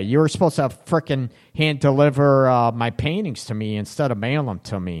you. Yeah, you were supposed to frickin' hand deliver my paintings to me instead of mail them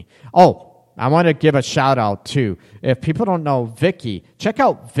to me. Oh, I want to give a shout out too. If people don't know Vicky, check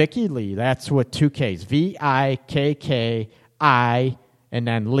out Vicky Lee. That's with 2 Ks. Vikki and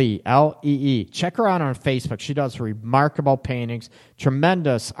then Lee, Lee. Check her out on Facebook. She does remarkable paintings,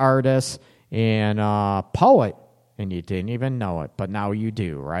 tremendous artist, and poet. And you didn't even know it, but now you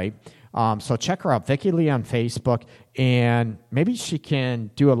do, right? So check her out, Vicky Lee on Facebook, and maybe she can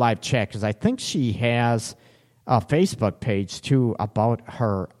do a live chat because I think she has a Facebook page too about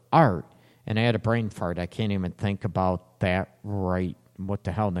her art. And I had a brain fart. I can't even think about that right, what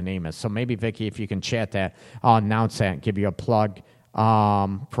the hell the name is. So maybe, Vicky, if you can chat that, I'll announce that and give you a plug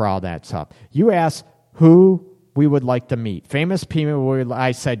for all that stuff. You asked who we would like to meet. Famous people,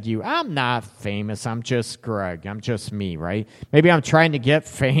 I said you. I'm not famous. I'm just Greg. I'm just me, right? Maybe I'm trying to get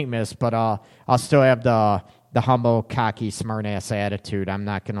famous, but I'll still have the humble, cocky, smart-ass attitude. I'm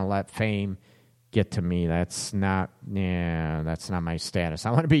not going to let fame get to me. That's not my status.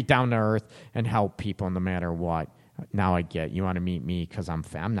 I want to be down to earth and help people no matter what. Now I get you want to meet me because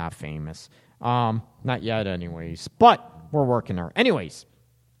I'm not famous. Not yet, anyways. But we're working there. Anyways,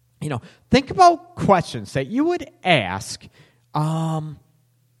 think about questions that you would ask when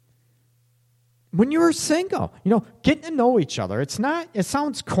you were single. Getting to know each other. It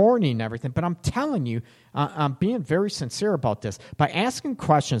sounds corny and everything, but I'm telling you, I'm being very sincere about this. By asking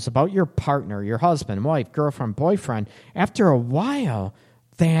questions about your partner, your husband, wife, girlfriend, boyfriend, after a while,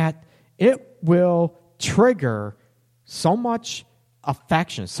 that it will trigger so much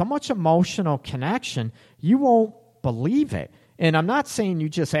affection, so much emotional connection, you won't believe it. And I'm not saying you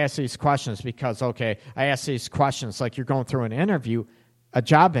just ask these questions because, okay, I ask these questions like you're going through an interview, a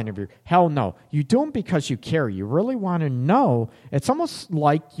job interview. Hell no. You do them because you care. You really want to know. It's almost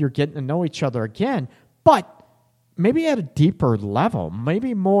like you're getting to know each other again, but maybe at a deeper level.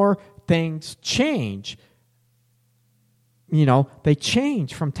 Maybe more things change. They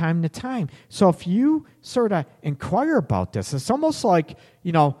change from time to time. So if you sort of inquire about this, it's almost like,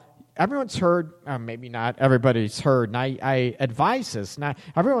 everyone's heard, maybe not everybody's heard, and I advise this. Not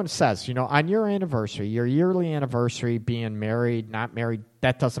everyone says, on your anniversary, your yearly anniversary, being married, not married,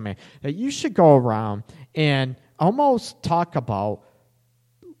 that doesn't matter. That you should go around and almost talk about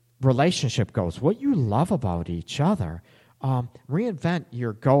relationship goals, what you love about each other. Reinvent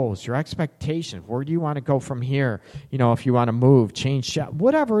your goals, your expectations. Where do you want to go from here? If you want to move, change,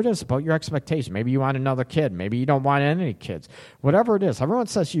 whatever it is about your expectation. Maybe you want another kid. Maybe you don't want any kids. Whatever it is. Everyone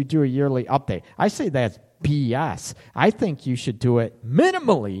says you do a yearly update. I say that's BS. I think you should do it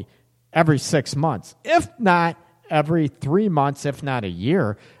minimally every 6 months, if not every 3 months, if not a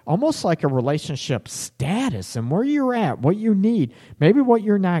year, almost like a relationship status and where you're at, what you need, maybe what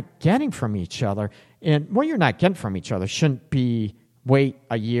you're not getting from each other. And what you're not getting from each other shouldn't be wait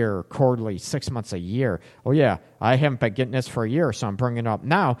a year, quarterly, 6 months, a year. Oh, yeah, I haven't been getting this for a year, so I'm bringing it up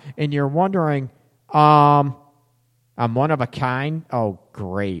now. And you're wondering, I'm one of a kind? Oh,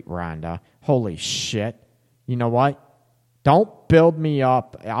 great, Rhonda. Holy shit. You know what? Don't build me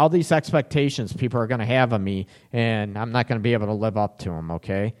up. All these expectations people are going to have of me, and I'm not going to be able to live up to them,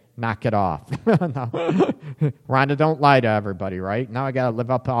 okay? Knock it off. No. Rhonda, don't lie to everybody, right? Now I got to live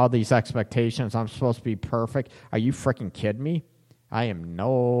up to all these expectations. I'm supposed to be perfect. Are you freaking kidding me? I am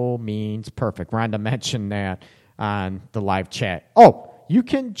no means perfect. Rhonda mentioned that on the live chat. Oh, you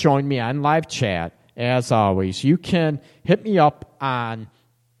can join me on live chat, as always. You can hit me up on...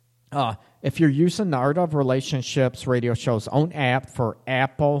 if you're using the Art of Relationships radio show's own app for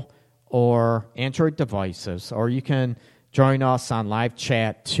Apple or Android devices, or you can join us on live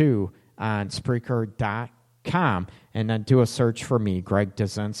chat too on Spreaker.com and then do a search for me, Greg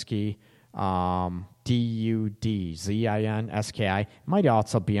Dudzinski, Dudzinski. Might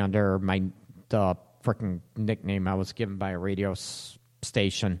also be under the freaking nickname I was given by a radio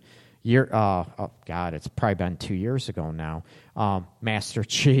station. It's probably been 2 years ago now. Master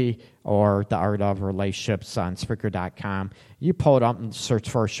Chi or The Art of Relationships on Spreaker.com. You pull it up and search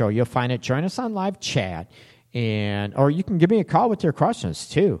for a show. You'll find it. Join us on live chat. Or you can give me a call with your questions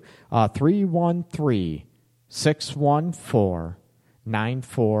too.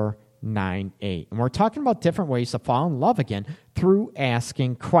 313-614-9498. And we're talking about different ways to fall in love again through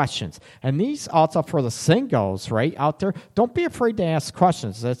asking questions. And these also for the singles, right, out there, don't be afraid to ask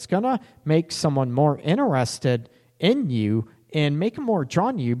questions. It's going to make someone more interested in you and make them more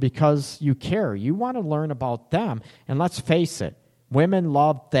drawn to you because you care. You want to learn about them. And let's face it, women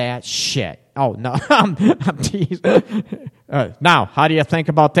love that shit. Oh, no, I'm teasing. Now, how do you think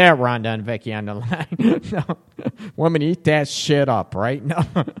about that, Rhonda and Vicky on the line? No. Women eat that shit up, right? No.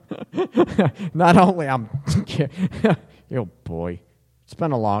 Not only I'm... Oh, boy. It's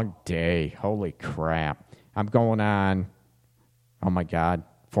been a long day. Holy crap. I'm going on, oh, my God,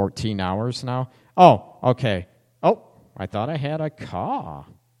 14 hours now. Oh, okay. Oh, I thought I had a call.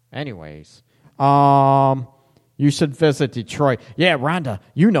 Anyways, you should visit Detroit. Yeah, Rhonda,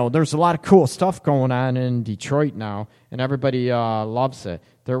 there's a lot of cool stuff going on in Detroit now, and everybody loves it.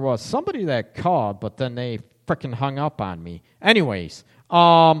 There was somebody that called, but then they freaking hung up on me. Anyways,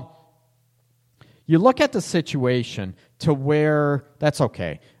 you look at the situation to where that's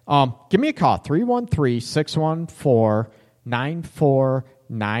okay. Give me a call,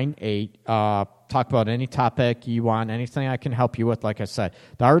 313-614-9498. Talk about any topic you want, anything I can help you with. Like I said,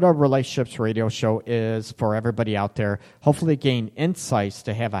 the Art of Relationships radio show is for everybody out there. Hopefully gain insights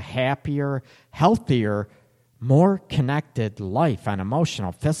to have a happier, healthier, more connected life on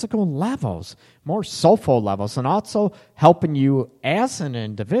emotional, physical levels, more soulful levels, and also helping you as an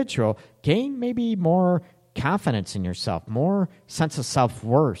individual gain maybe more confidence in yourself, more sense of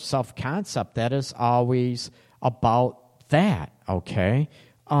self-worth, self-concept. That is always about that, okay?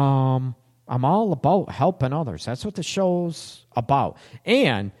 I'm all about helping others. That's what the show's about.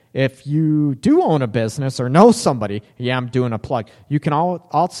 And if you do own a business or know somebody, I'm doing a plug, you can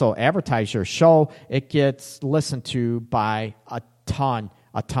also advertise your show. It gets listened to by a ton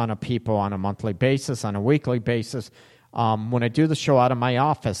of people on a monthly basis, on a weekly basis. When I do the show out of my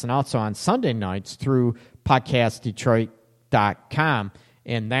office and also on Sunday nights through podcastdetroit.com,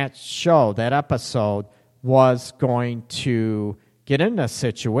 and that show, that episode, was going to get in a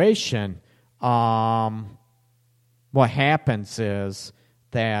situation. What happens is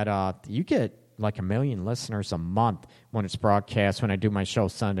that you get like 1 million listeners a month when it's broadcast, when I do my show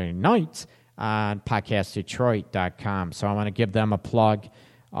Sunday nights on podcastdetroit.com. So I want to give them a plug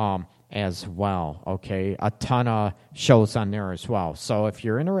as well, okay? A ton of shows on there as well. So if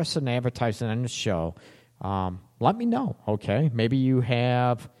you're interested in advertising on the show, let me know, okay? Maybe you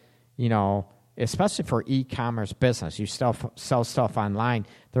have, especially for e-commerce business, you sell stuff online,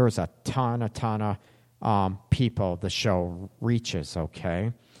 there is a ton of people the show reaches,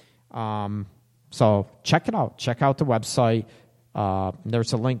 okay? So check it out. Check out the website.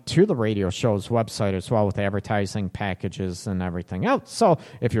 There's a link to the radio show's website as well with advertising packages and everything else. So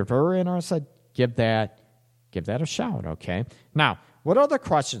if you're very interested, give that a shout, okay? Now, what other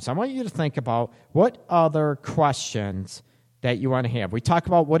questions? I want you to think about what other questions that you want to have. We talk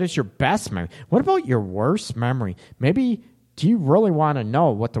about what is your best memory. What about your worst memory? Maybe do you really want to know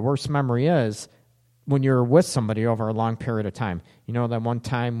what the worst memory is when you're with somebody over a long period of time? That one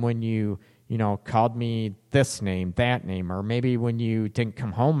time when you called me this name, that name, or maybe when you didn't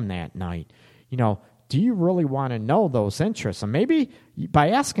come home that night. Do you really want to know those interests? And maybe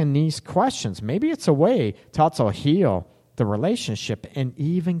by asking these questions, maybe it's a way to also heal the relationship and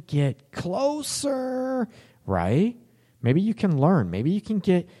even get closer, right? Maybe you can learn. Maybe you can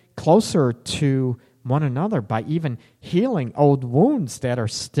get closer to one another by even healing old wounds that are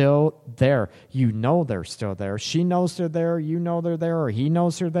still there. They're still there. She knows they're there. You know they're there, or he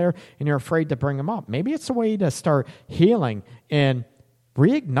knows they're there, and you're afraid to bring them up. Maybe it's a way to start healing and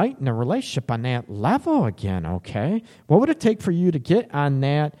reigniting a relationship on that level again, okay? What would it take for you to get on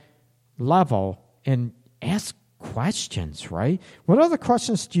that level and ask questions, right? What other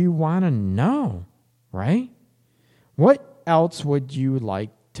questions do you want to know, right? What else would you like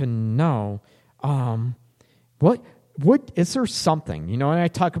to know? What is there something? And I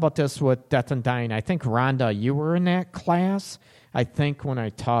talk about this with death and dying. I think, Rhonda, you were in that class, I think, when I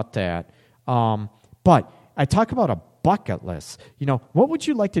taught that. But I talk about a bucket list. What would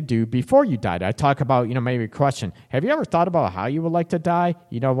you like to do before you died? I talk about, maybe a question. Have you ever thought about how you would like to die?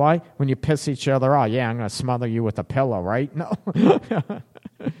 You know why? When you piss each other off, I'm going to smother you with a pillow, right? No.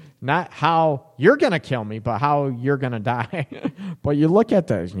 Not how you're going to kill me, but how you're going to die. But you look at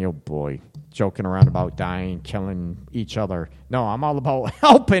those, boy, joking around about dying, killing each other. No, I'm all about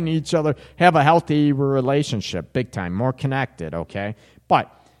helping each other have a healthy relationship, big time, more connected, okay?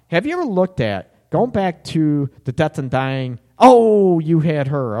 But have you ever looked at, going back to the death and dying, oh, you had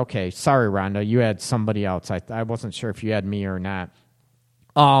her. Okay, sorry, Rhonda, you had somebody else. I wasn't sure if you had me or not.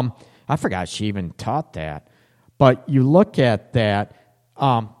 I forgot she even taught that. But you look at that,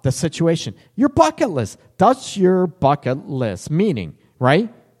 the situation, your bucket list. Does your bucket list, meaning,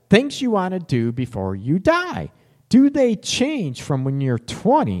 right, things you want to do before you die, do they change from when you're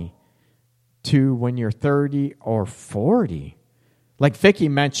 20 to when you're 30 or 40? Like Vicky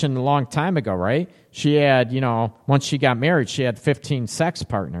mentioned a long time ago, right? She had, once she got married, she had 15 sex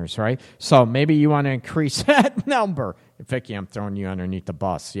partners, right? So maybe you want to increase that number. Vicky, I'm throwing you underneath the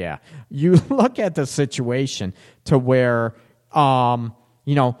bus, yeah. You look at the situation to where,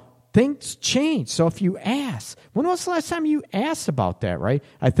 things change. So if you ask, when was the last time you asked about that, right?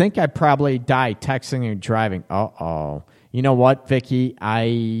 I think I probably died texting and driving. Uh-oh. you know what, Vicky?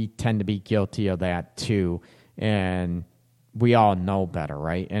 I tend to be guilty of that too. And we all know better,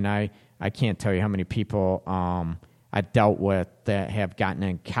 right? And I can't tell you how many people I've dealt with that have gotten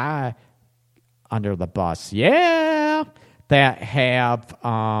in car under the bus. Yeah, that have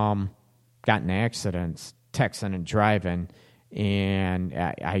gotten accidents, texting and driving. And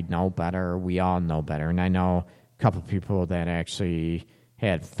I know better. We all know better. And I know a couple people that actually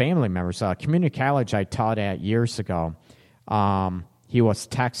had family members. Community college I taught at years ago, he was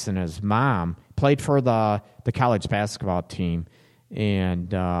texting his mom, played for the college basketball team,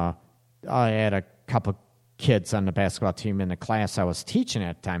 and I had a couple kids on the basketball team in the class I was teaching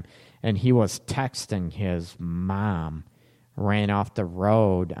at the time, and he was texting his mom, ran off the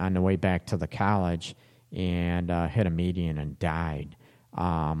road on the way back to the college, and hit a median and died.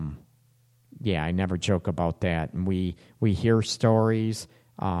 Yeah, I never joke about that. And we hear stories.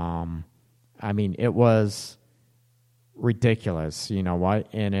 I mean, it was ridiculous, you know what?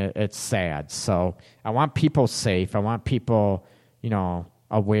 And it's sad. So I want people safe. I want people,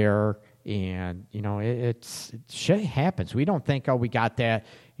 aware. And, shit happens. We don't think, we got that,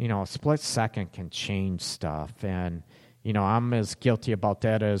 a split second can change stuff. And, I'm as guilty about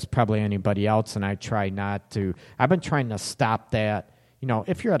that as probably anybody else, and I try not to. I've been trying to stop that.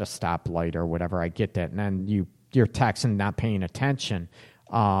 If you're at a stoplight or whatever, I get that, and then you're texting, not paying attention.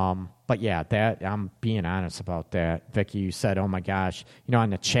 But yeah, that I'm being honest about that. Vicky, you said, oh my gosh, on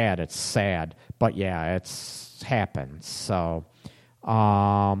the chat, it's sad, but yeah, it's happened. So,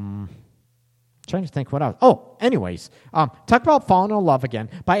 trying to think what else. Oh, anyways, talk about falling in love again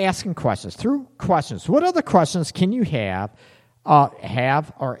by asking questions. Through questions, what other questions can you have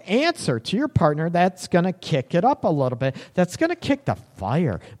or answer to your partner that's going to kick it up a little bit, that's going to kick the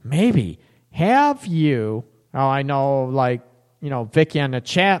fire? Maybe have you, I know, like, Vicky on the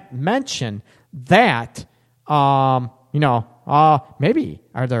chat mentioned that, maybe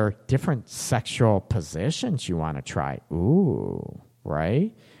are there different sexual positions you want to try? Ooh,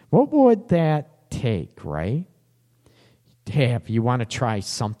 right? What would that take, right? If you want to try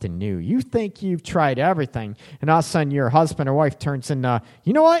something new, you think you've tried everything, and all of a sudden your husband or wife turns into,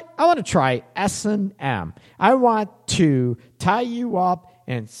 you know what? I want to try S&M. I want to tie you up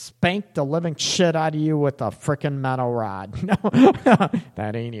and spank the living shit out of you with a freaking metal rod. No,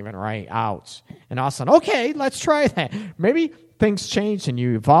 that ain't even right. Ouch. And all of a sudden, okay, let's try that. Maybe things change and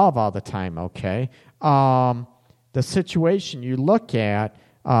you evolve all the time, okay? The situation you look at,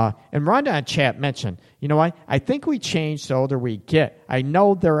 and Rhonda in chat mentioned, you know what? I think we change the older we get. I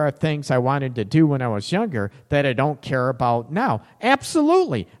know there are things I wanted to do when I was younger that I don't care about now.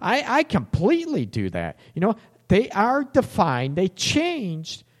 Absolutely. I completely do that. They are defined. They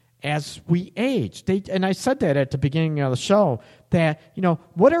changed as we age. And I said that at the beginning of the show, that,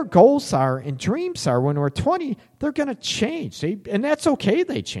 what our goals are and dreams are when we're 20, they're going to change. And that's okay,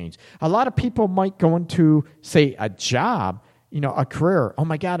 they change. A lot of people might go into, say, a job, a career. Oh,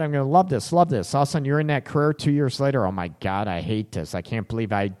 my God, I'm going to love this. All of a sudden, you're in that career 2 years later. Oh, my God, I hate this. I can't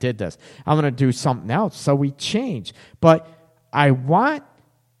believe I did this. I'm going to do something else. So we change. But I want,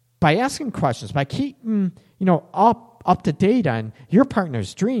 by asking questions, by keeping, up to date on your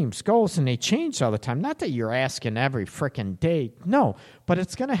partner's dreams, goals, and they change all the time. Not that you're asking every freaking day. No, but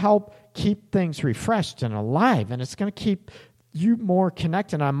it's going to help keep things refreshed and alive, and it's going to keep you more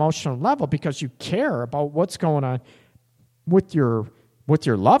connected on an emotional level because you care about what's going on with your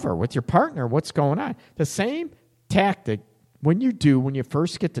lover, with your partner, what's going on. The same tactic when you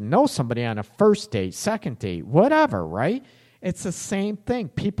first get to know somebody on a first date, second date, whatever, right? It's the same thing.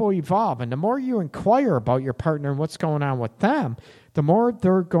 People evolve, and the more you inquire about your partner and what's going on with them, the more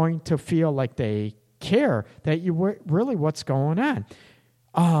they're going to feel like they care that you really what's going on.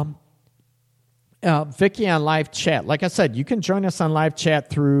 Vicky on live chat. Like I said, you can join us on live chat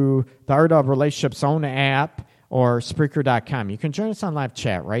through the Art of Relationships own app or Spreaker.com. You can join us on live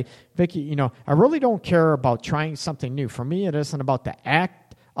chat, right? Vicky, I really don't care about trying something new. For me, it isn't about the act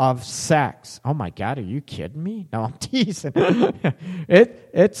of sex. Oh, my God, are you kidding me? No, I'm teasing.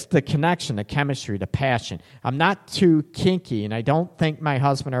 It's the connection, the chemistry, the passion. I'm not too kinky, and I don't think my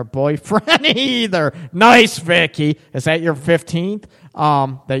husband or boyfriend either. Nice, Vicky. Is that your 15th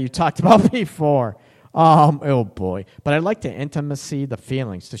that you talked about before? Oh, boy. But I like the intimacy, the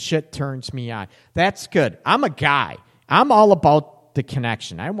feelings. The shit turns me on. That's good. I'm a guy. I'm all about the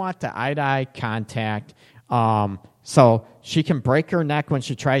connection. I want the eye-to-eye contact. So she can break her neck when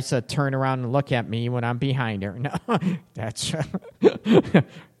she tries to turn around and look at me when I'm behind her. No, that's...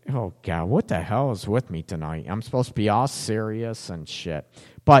 Oh, God, what the hell is with me tonight? I'm supposed to be all serious and shit.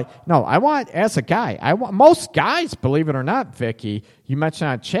 But no, I want, as a guy, most guys, believe it or not, Vicky, you mentioned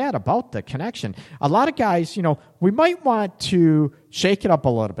on chat about the connection. A lot of guys, we might want to shake it up a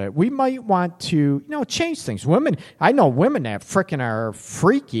little bit. We might want to, change things. Women, I know women that freaking are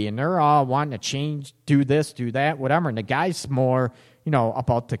freaky and they're all wanting to change, do this, do that, whatever. And the guys more,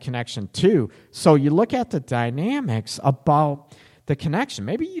 about the connection too. So you look at the dynamics about the connection.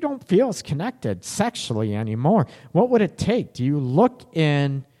 Maybe you don't feel as connected sexually anymore. What would it take? Do you look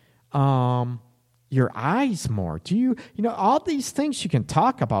in your eyes more? Do you, all these things you can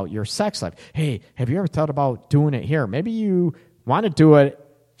talk about your sex life. Hey, have you ever thought about doing it here? Maybe you want to do it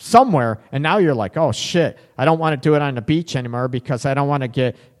somewhere, and now you're like, oh, shit, I don't want to do it on the beach anymore because I don't want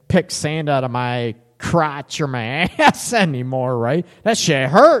to pick sand out of my crotch or my ass anymore, right? That shit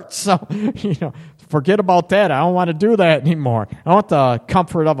hurts. So, forget about that. I don't want to do that anymore. I want the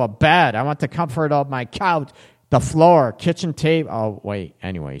comfort of a bed. I want the comfort of my couch, the floor, kitchen table. Oh, wait.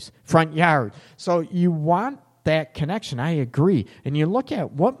 Anyways, front yard. So you want that connection. I agree. And you look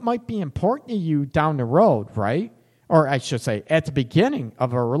at what might be important to you down the road, right? Or I should say at the beginning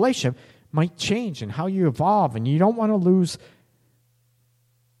of a relationship might change and how you evolve. And you don't want to lose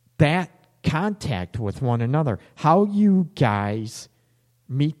that contact with one another. How you guys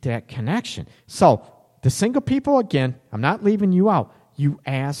meet that connection. So the single people, again, I'm not leaving you out. You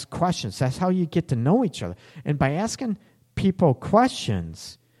ask questions. That's how you get to know each other. And by asking people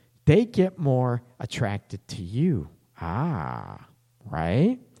questions, they get more attracted to you.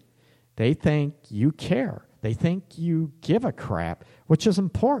 Right? They think you care. They think you give a crap, which is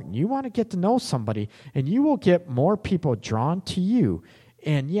important. You want to get to know somebody, and you will get more people drawn to you.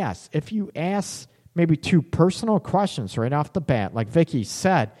 And yes, if you ask maybe 2 personal questions right off the bat, like Vicky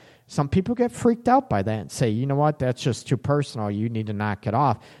said, some people get freaked out by that and say, you know what, that's just too personal. You need to knock it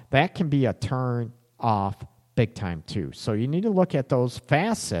off. That can be a turn off big time too. So you need to look at those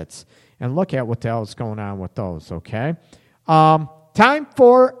facets and look at what the hell is going on with those, okay? Time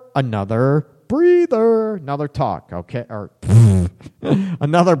for another breather, another talk, okay? Or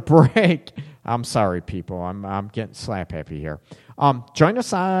another break. I'm sorry, people. I'm getting slap happy here. Join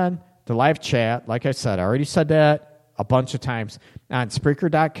us on the live chat. Like I said, I already said that a bunch of times on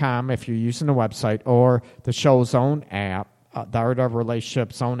Spreaker.com if you're using the website, or the show's own app, the Art of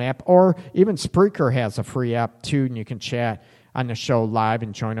Relationships own app, or even Spreaker has a free app too, and you can chat on the show live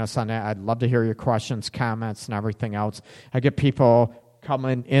and join us on that. I'd love to hear your questions, comments, and everything else. I get people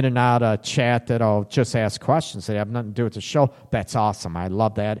coming in and out of chat that'll just ask questions that have nothing to do with the show. That's awesome. I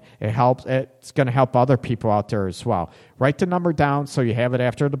love that. It helps. It's going to help other people out there as well. Write the number down so you have it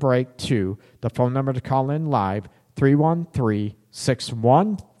after the break, too. The phone number to call in live,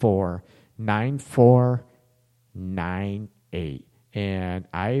 313-614-9498. And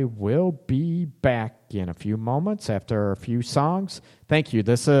I will be back in a few moments after a few songs. Thank you.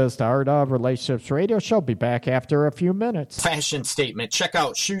 This is the Art of Relationships Radio Show. Be back after a few minutes. Fashion statement. Check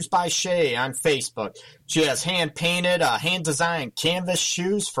out Shoes by Shay on Facebook. She has hand-painted, hand-designed canvas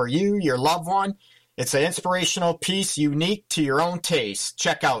shoes for you, your loved one. It's an inspirational piece unique to your own taste.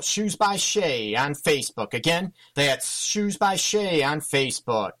 Check out Shoes by Shay on Facebook. Again, that's Shoes by Shay on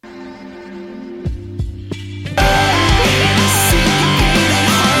Facebook.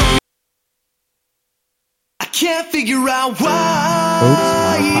 Can't figure out why. Oops,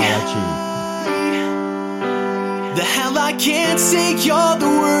 my apology. The hell I can't say all the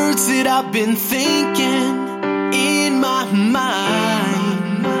words that I've been thinking in my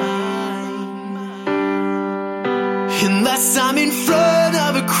mind. Unless I'm in front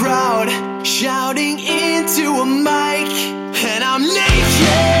of a crowd, shouting into a mic, and I'm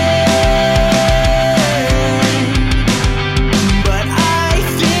naked.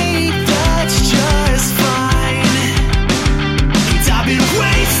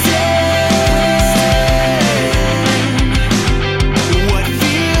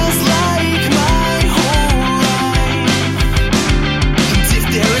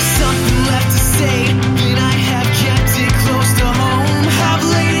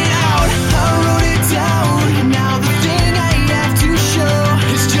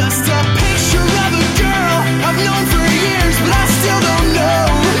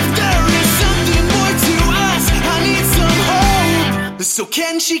 So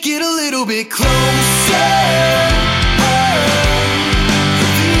can she get a little bit closer?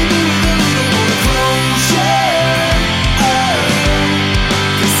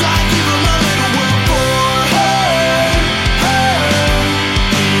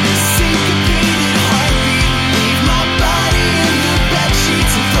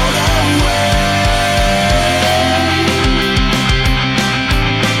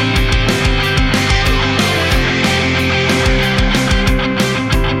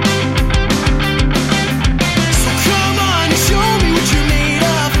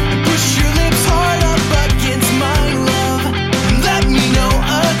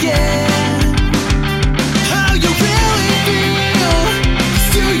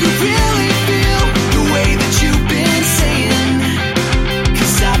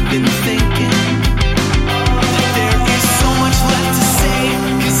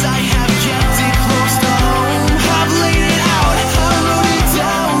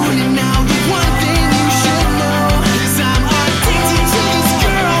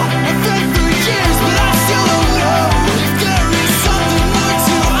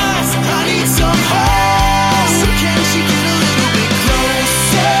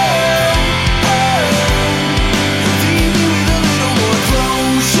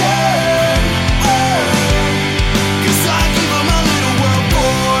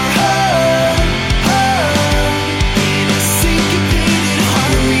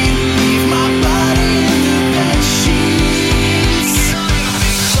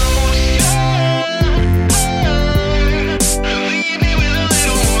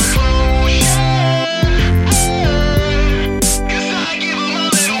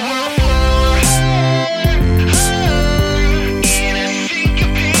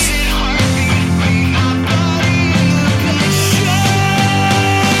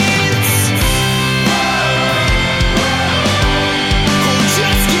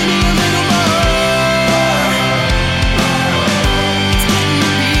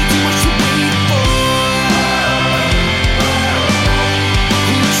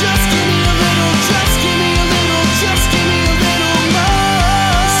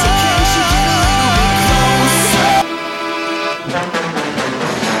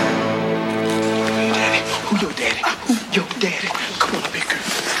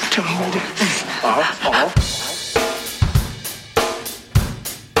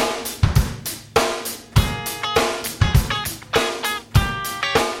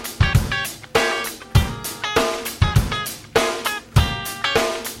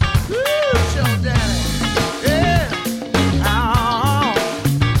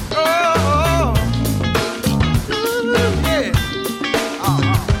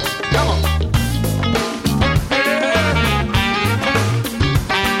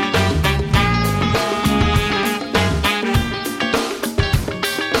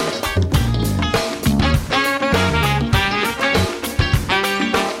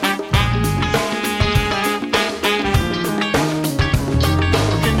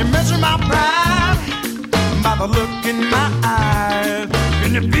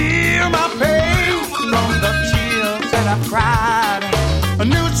 you feel my pain from the tears that I cried? A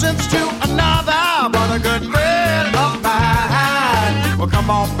nuisance to another, but a good friend of mine. Well, come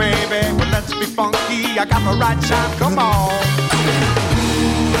on, baby, well, let's be funky. I got the right time, come on.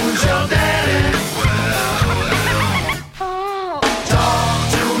 Who's your daddy?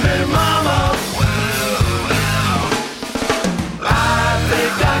 Talk to me, mama. I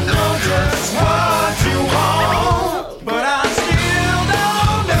think I know just what you want, but I still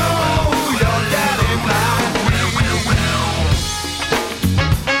don't know who your daddy might be.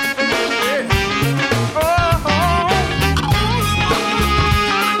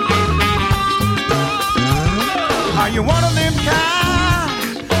 Are you one of them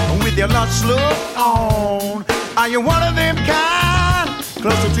kind with your lust look on? Are you one of them kind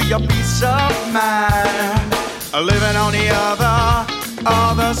closer to your peace of mind? Living on the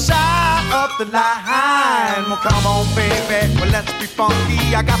other side of the line. Well, come on, baby, well, let's be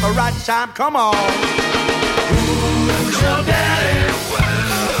funky. I got the right time, come on. Who's your daddy?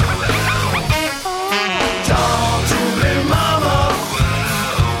 Talk to me, mama.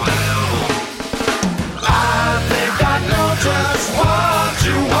 I think I know just what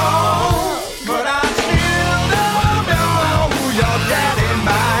you want, but I still don't know who your daddy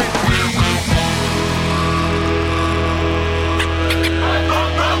might be.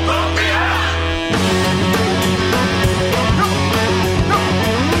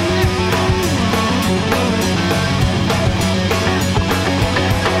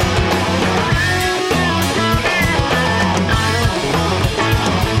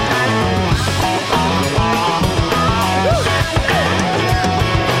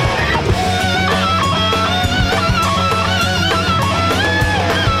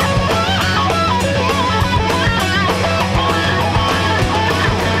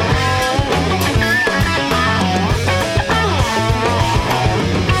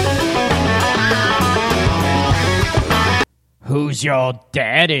 Who's your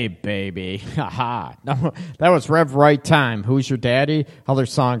daddy, baby? Haha. No, that was Rev Right Time. Who's your daddy? Other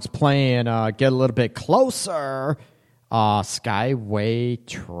songs playing. Get a little bit closer. Skyway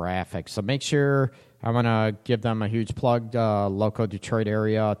Traffic. So make sure I'm going to give them a huge plug. Local Detroit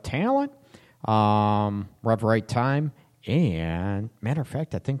area talent. Rev Right Time. And matter of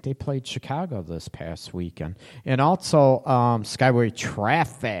fact, I think they played Chicago this past weekend. And also Skyway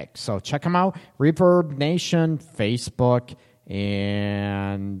Traffic. So check them out. Reverb Nation, Facebook,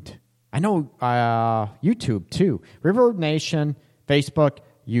 and I know YouTube too. Reverb Nation, Facebook,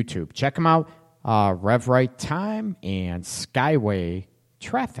 YouTube. Check them out. Rev Right Time and Skyway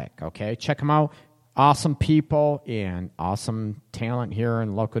Traffic. Okay, check them out. Awesome people and awesome talent here in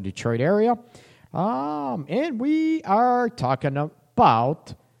the local Detroit area. And we are talking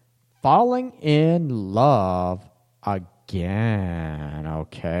about falling in love again,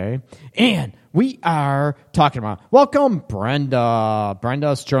 okay? And we are talking about, welcome Brenda.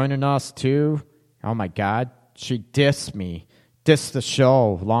 Brenda's joining us too. Oh my God, she dissed the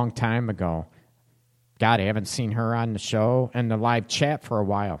show a long time ago. God, I haven't seen her on the show and the live chat for a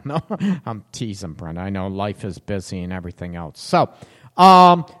while. No, I'm teasing Brenda. I know life is busy and everything else. So,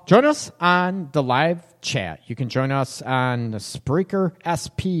 join us on the live chat. You can join us on the Spreaker,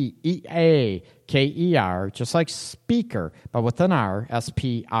 S-P-E-A-K-E-R, just like speaker, but with an R,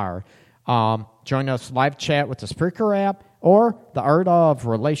 S-P-R. Join us live chat with the Spreaker app or the Art of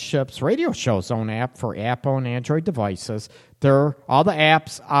Relationships radio show zone app for Apple and Android devices. All the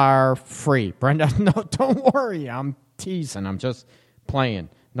apps are free. Brenda, no, don't worry. I'm teasing. I'm just playing.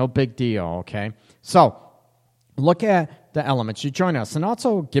 No big deal, okay? So, look at the elements. You join us. And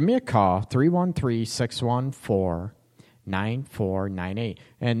also, give me a call, 313-614-9498.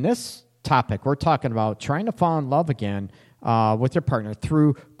 And this topic, we're talking about trying to fall in love again with your partner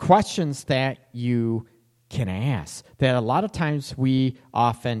through questions that you can ask, that a lot of times we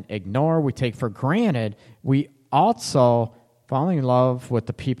often ignore, we take for granted. We also falling in love with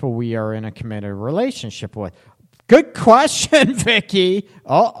the people we are in a committed relationship with. Good question, Vicky.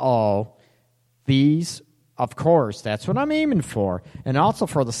 Uh-oh. These, of course, that's what I'm aiming for. And also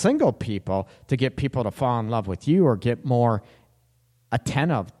for the single people, to get people to fall in love with you or get more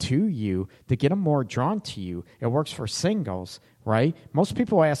attentive to you, to get them more drawn to you. It works for singles, right? Most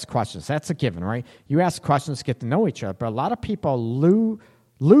people ask questions. That's a given, right? You ask questions, get to know each other. But a lot of people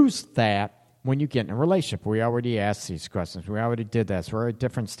lose that when you get in a relationship. We already asked these questions. We already did this. We're at a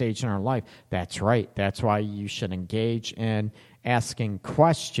different stage in our life. That's right. That's why you should engage in asking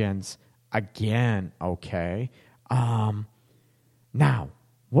questions again, okay? Now,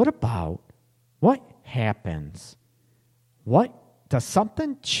 what happens? What does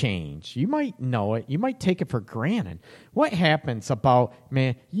something change? You might know it. You might take it for granted. What happens about,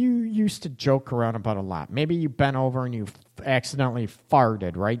 man, you used to joke around about a lot. Maybe you bent over and you accidentally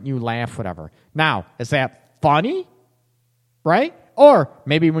farted, right? You laugh, whatever. Now, is that funny? Right? Or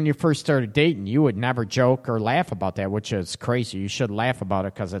maybe when you first started dating, you would never joke or laugh about that, which is crazy. You should laugh about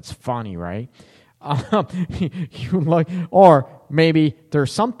it because it's funny, right? Or maybe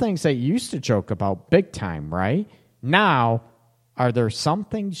there's some things that you used to joke about big time, right? Now, are there some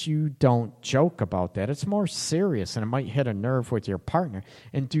things you don't joke about that it's more serious and it might hit a nerve with your partner?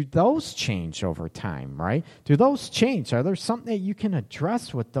 And do those change over time, right? Do those change? Are there something that you can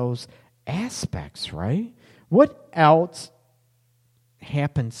address with those aspects, right? What else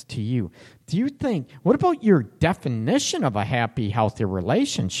happens to you? Do you think, what about your definition of a happy, healthy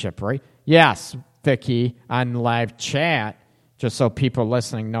relationship, right? Yes, Vicky, on live chat, just so people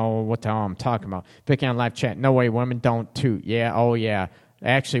listening know what the hell I'm talking about. Vicky on live chat, no way, women don't toot. Yeah, oh yeah.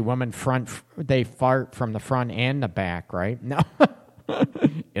 Actually, women they fart from the front and the back, right? No.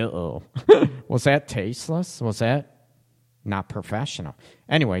 Ew. Was that tasteless? Was that not professional?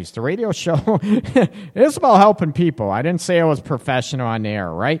 Anyways, the radio show is about helping people. I didn't say I was professional on the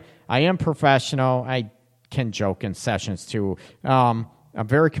air, right? I am professional. I can joke in sessions too. I'm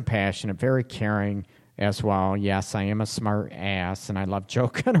very compassionate, very caring as well. Yes, I am a smart ass, and I love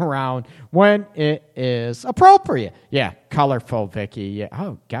joking around when it is appropriate. Yeah, colorful, Vicky. Yeah.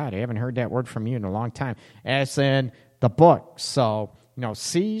 Oh, God, I haven't heard that word from you in a long time. As in the book. So,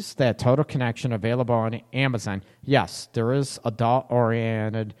 Seize That Total Connection, available on Amazon. Yes, there is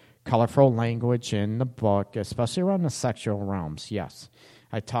adult-oriented, colorful language in the book, especially around the sexual realms. Yes,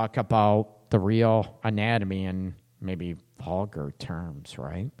 I talk about the real anatomy and maybe vulgar terms,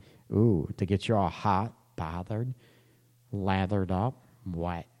 right? Ooh, to get you all hot, bothered, lathered up,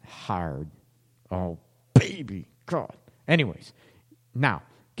 wet, hard. Oh, baby, God. Anyways, now,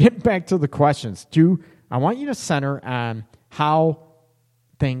 getting back to the questions. I want you to center on how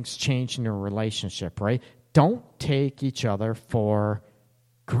things change in your relationship, right? Don't take each other for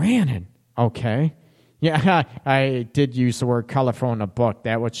granted, okay? Yeah, I did use the word colorful in the book.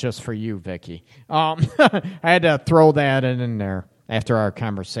 That was just for you, Vicky. I had to throw that in there after our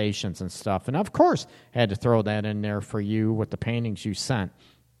conversations and stuff. And, of course, I had to throw that in there for you with the paintings you sent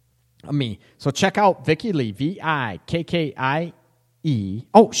me. So check out Vicky Lee, Vikkie.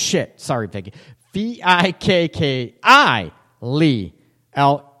 Oh, shit. Sorry, Vicky. Vikki Lee,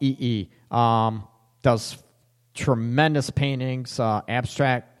 Lee. Does tremendous paintings,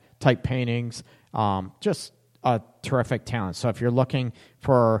 abstract-type paintings. Just a terrific talent. So if you're looking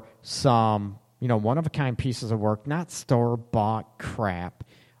for some, one-of-a-kind pieces of work, not store-bought crap,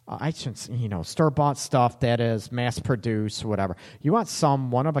 store-bought stuff that is mass-produced, whatever. You want some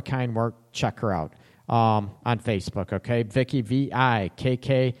one-of-a-kind work, check her out on Facebook, okay? Vicky,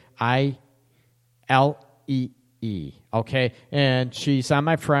 Vikkie, okay? And she's on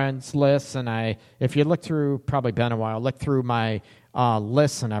my friends list, and if you look through, probably been a while, look through my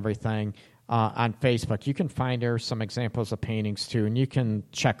lists and everything, on Facebook. You can find her some examples of paintings, too, and you can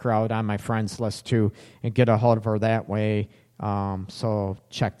check her out on my friends list, too, and get a hold of her that way. So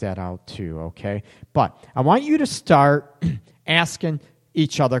check that out, too, okay? But I want you to start asking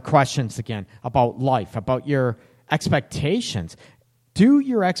each other questions again about life, about your expectations. Do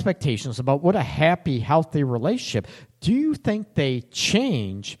your expectations about what a happy, healthy relationship, do you think they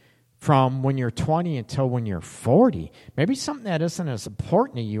change from when you're 20 until when you're 40? Maybe something that isn't as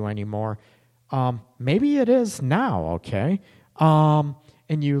important to you anymore. Maybe it is now, okay? And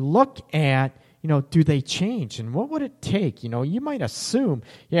you look at, do they change? And what would it take? You might assume,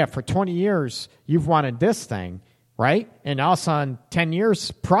 for 20 years, you've wanted this thing, right? And all of a sudden, 10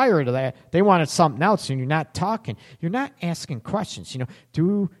 years prior to that, they wanted something else, and you're not talking. You're not asking questions.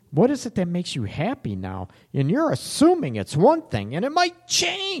 What is it that makes you happy now? And you're assuming it's one thing, and it might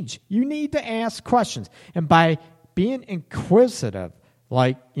change. You need to ask questions. And by being inquisitive,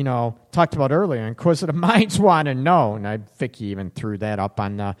 like, talked about earlier, inquisitive minds want to know, and Vicky even threw that up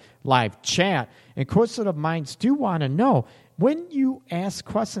on the live chat. Inquisitive minds do want to know. When you ask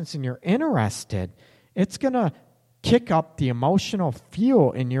questions and you're interested, it's going to kick up the emotional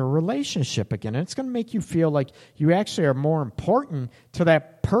fuel in your relationship again. And it's going to make you feel like you actually are more important to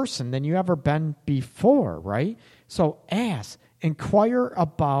that person than you ever been before, right? So inquire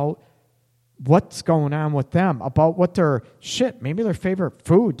about what's going on with them, about what maybe their favorite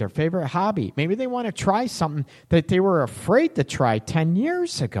food, their favorite hobby. Maybe they want to try something that they were afraid to try 10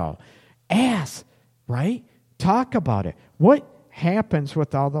 years ago. Ask, right? Talk about it. What happens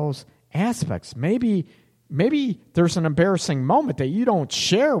with all those aspects? Maybe maybe there's an embarrassing moment that you don't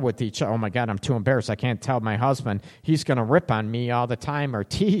share with each other. Oh, my God, I'm too embarrassed. I can't tell my husband. He's going to rip on me all the time or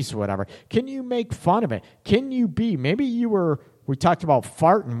tease, whatever. Can you make fun of it? Can you be? Maybe we talked about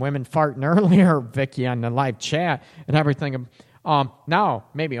farting, women farting earlier, Vicky, on the live chat and everything. Now,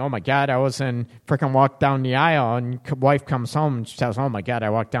 maybe, oh, my God, I was freaking walked down the aisle, and wife comes home and she tells, oh, my God,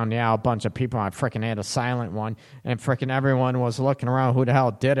 I walked down the aisle, a bunch of people, I freaking had a silent one, and freaking everyone was looking around, who the hell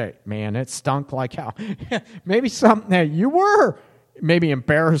did it, man? It stunk like hell. Maybe something that you were maybe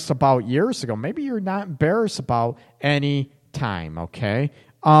embarrassed about years ago. Maybe you're not embarrassed about any time, okay?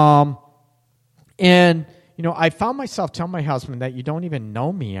 And I found myself telling my husband that you don't even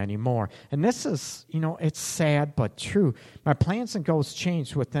know me anymore. And this is, it's sad but true. My plans and goals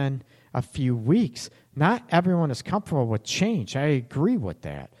changed within a few weeks. Not everyone is comfortable with change. I agree with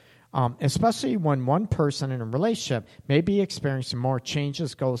that. Especially when one person in a relationship may be experiencing more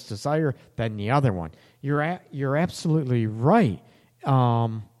changes, goals, desire than the other one. You're absolutely right.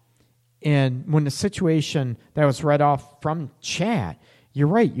 And when the situation that was read off from chat, you're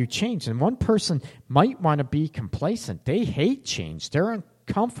right, you change. And one person might want to be complacent. They hate change. They're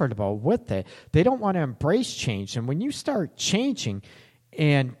uncomfortable with it. They don't want to embrace change. And when you start changing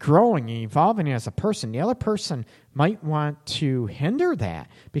and growing and evolving as a person, the other person might want to hinder that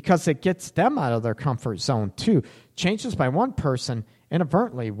because it gets them out of their comfort zone too. Changes by one person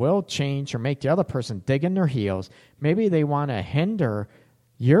inadvertently will change or make the other dig in their heels. Maybe they want to hinder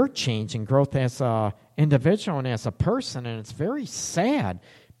your change and growth as a individual and as a person, and it's very sad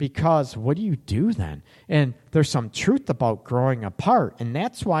because what do you do then? And there's some truth about growing apart, and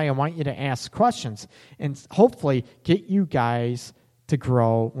that's why I want you to ask questions and hopefully get you guys to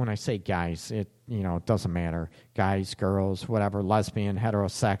grow. When I say guys, it doesn't matter, guys, girls, whatever, lesbian,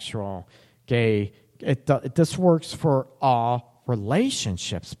 heterosexual, gay. This works for all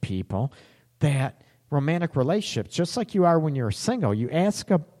relationships, people. That romantic relationships, just like you are when you're single, you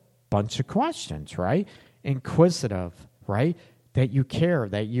ask a bunch of questions, right? Inquisitive, right? That you care,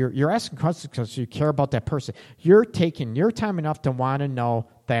 that you're asking questions because you care about that person. You're taking your time enough to want to know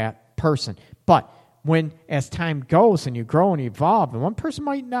that person. But as time goes and you grow and evolve, and one person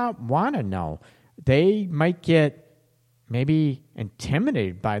might not want to know, they might get maybe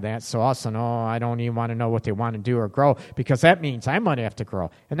intimidated by that. So also, I don't even want to know what they want to do or grow because that means I might have to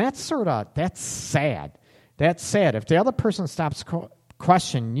grow. And that's sad. That's sad. If the other person stops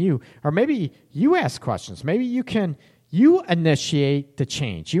questioning you, or maybe you ask questions, maybe you initiate the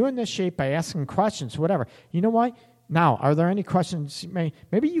change. You initiate by asking questions, whatever. You know what? Now, are there any questions?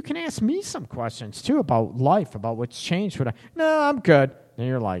 Maybe you can ask me some questions too about life, about what's changed. No, I'm good. And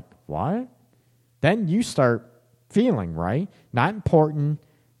you're like, what? Then you start feeling, right? Not important,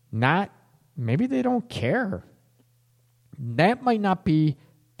 maybe they don't care. That might not be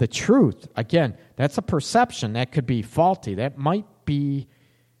the truth. Again, that's a perception. That could be faulty. That might be,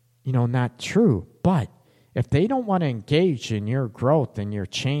 not true. But if they don't want to engage in your growth and your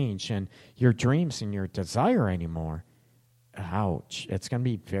change and your dreams and your desire anymore, ouch, it's going to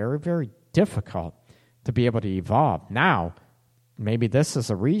be very, very difficult to be able to evolve. Now, maybe this is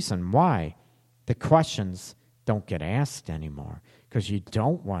a reason why the questions don't get asked anymore, because you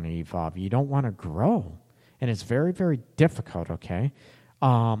don't want to evolve. You don't want to grow. And it's very, very difficult, okay?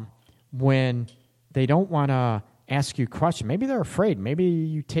 When they don't want to ask you questions, maybe they're afraid. Maybe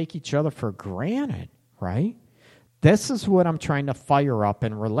you take each other for granted, right? This is what I'm trying to fire up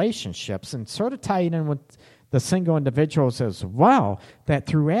in relationships and sort of tie it in with the single individuals as well, that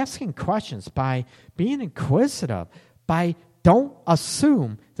through asking questions, by being inquisitive, by don't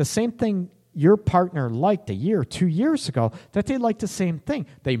assume the same thing your partner liked a year or 2 years ago, that they like the same thing.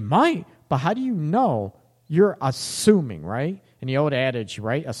 They might, but how do you know? You're assuming, right? And the old adage,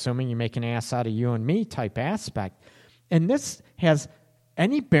 right? Assuming you make an ass out of you and me type aspect. And this has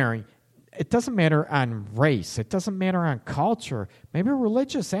any bearing. It doesn't matter on race. It doesn't matter on culture. Maybe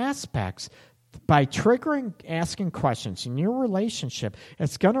religious aspects. By triggering asking questions in your relationship,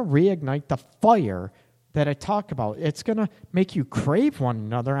 it's going to reignite the fire that I talk about. It's going to make you crave one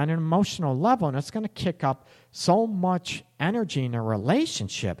another on an emotional level, and it's going to kick up so much energy in a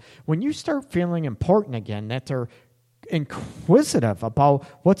relationship. When you start feeling important again, that they're inquisitive about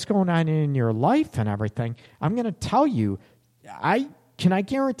what's going on in your life and everything, I'm going to tell you, can I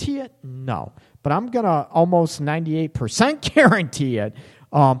guarantee it? No. But I'm going to almost 98% guarantee it,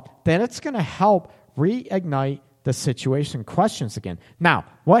 that it's going to help reignite the situation questions again. Now,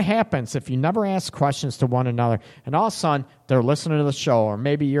 what happens if you never ask questions to one another and all of a sudden they're listening to the show, or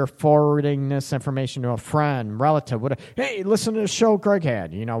maybe you're forwarding this information to a friend, relative, whatever. Hey, listen to the show Greg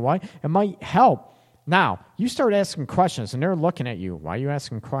had. You know what? It might help. Now, you start asking questions and they're looking at you. Why are you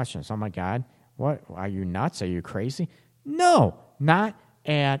asking questions? Oh my God. What, are you nuts? Are you crazy? No, not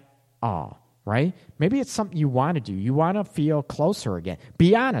at all, right? Maybe it's something you want to do. You want to feel closer again.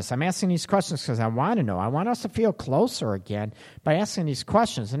 Be honest. I'm asking these questions because I want to know. I want us to feel closer again by asking these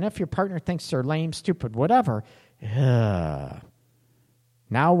questions. And if your partner thinks they're lame, stupid, whatever,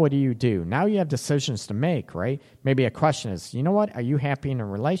 now what do? Now you have decisions to make, right? Maybe a question is, you know what? Are you happy in a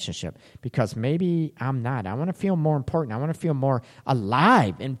relationship? Because maybe I'm not. I want to feel more important. I want to feel more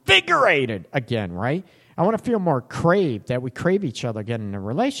alive, invigorated again, right? I want to feel more that we crave each other again in a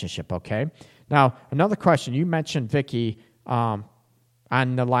relationship, okay? Now, another question. You mentioned, Vicky, on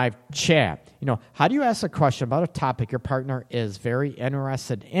the live chat. How do you ask a question about a topic your partner is very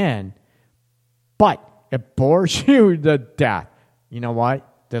interested in, but it bores you to death? You know what?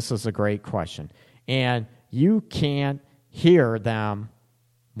 This is a great question. And you can't hear them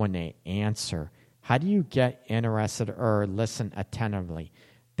when they answer. How do you get interested or listen attentively?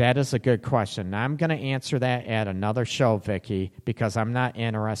 That is a good question. Now, I'm going to answer that at another show, Vicky, because I'm not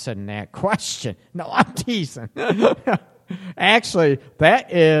interested in that question. No, I'm teasing. Actually,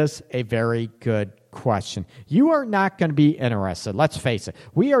 that is a very good question. You are not going to be interested. Let's face it.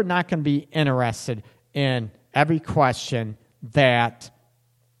 We are not going to be interested in every question that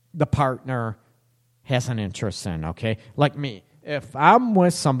the partner has an interest in, okay? Like me, if I'm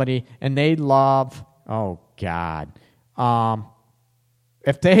with somebody and they love, how can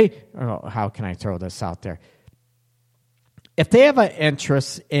I throw this out there? If they have an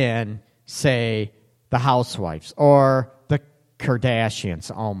interest in, say, the Housewives or the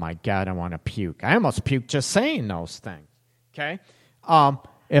Kardashians, oh my God, I want to puke. I almost puked just saying those things, okay?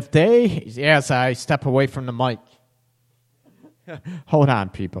 As I step away from the mic, hold on,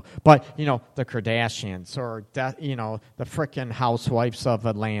 people. But, the Kardashians or, the frickin' Housewives of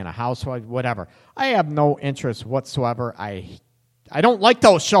Atlanta, Housewives, whatever. I have no interest whatsoever. I don't like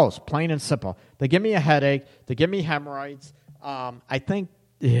those shows, plain and simple. They give me a headache. They give me hemorrhoids. I think,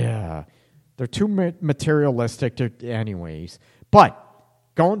 they're too materialistic anyways. But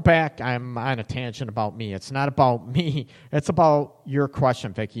going back, I'm on a tangent about me. It's not about me. It's about your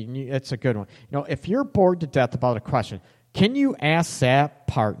question, Vicky. It's a good one. If you're bored to death about a question, can you ask that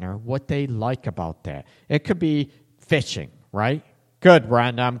partner what they like about that? It could be fishing, right? Good,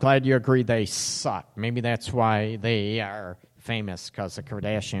 Brenda. I'm glad you agree they suck. Maybe that's why they are famous, because the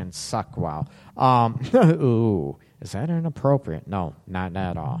Kardashians suck. Wow. Ooh, is that inappropriate? No, not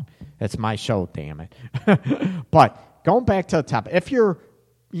at all. It's my show, damn it. But going back to the topic, if you're,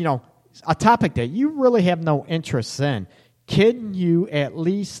 a topic that you really have no interest in, can you at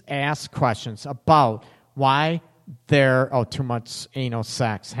least ask questions about why too much anal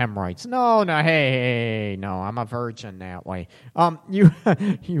sex, hemorrhoids? No, hey, no, I'm a virgin that way. You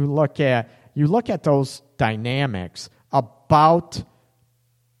look at those dynamics about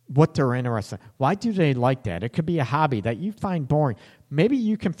what they're interested in. Why do they like that? It could be a hobby that you find boring. Maybe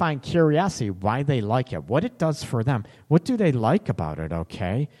you can find curiosity why they like it, what it does for them. What do they like about it,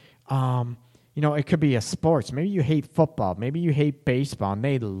 okay? It could be a sports. Maybe you hate football. Maybe you hate baseball, and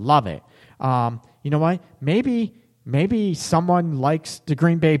they love it. You know what? Maybe someone likes the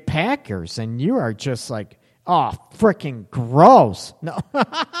Green Bay Packers, and you are just like, oh, freaking gross. No.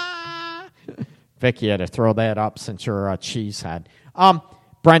 Vicky had to throw that up since you're a cheesehead.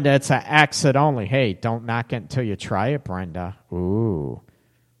 Brenda, it's an exit only. Hey, don't knock it until you try it, Brenda. Ooh.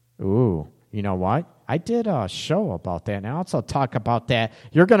 You know what? I did a show about that, and I also talk about that.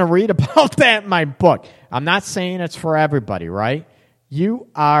 You're going to read about that in my book. I'm not saying it's for everybody, right? You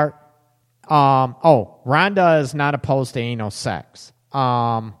are... Rhonda is not opposed to anal sex.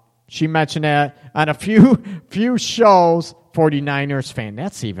 She mentioned that on a few shows. 49ers fan.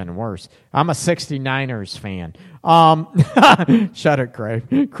 That's even worse. I'm a 69ers fan. Shut it,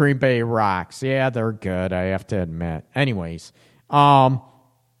 Greg. Green Bay rocks. Yeah, they're good, I have to admit. Anyways,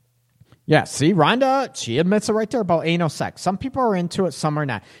 yeah, see, Rhonda, she admits it right there about anal sex. Some people are into it, some are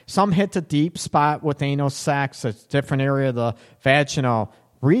not. Some hit the deep spot with anal sex. It's a different area of the vaginal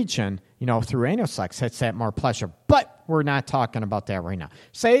region, through anal sex hits that more pleasure. But we're not talking about that right now.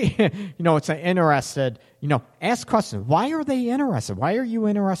 Say, it's an interested, ask questions. Why are they interested? Why are you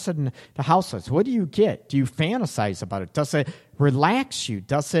interested in the households? What do you get? Do you fantasize about it? Does it relax you?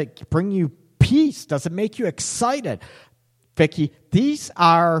 Does it bring you peace? Does it make you excited? Vicky, these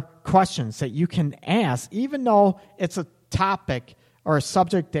are questions that you can ask, even though it's a topic or a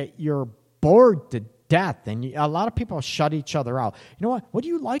subject that you're bored to death, and a lot of people shut each other out. You know what? What do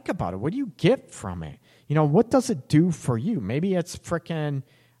you like about it? What do you get from it? What does it do for you? Maybe it's frickin',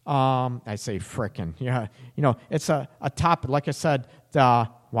 I say frickin', yeah. It's a topic, like I said, the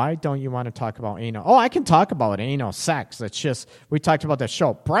Why don't you want to talk about anal? Oh, I can talk about anal sex. It's just, we talked about the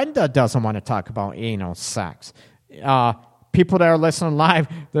show. Brenda doesn't want to talk about anal sex. People that are listening live,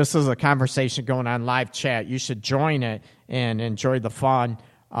 this is a conversation going on live chat. You should join it and enjoy the fun.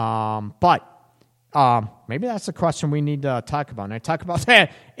 But maybe that's a question we need to talk about. And I talk about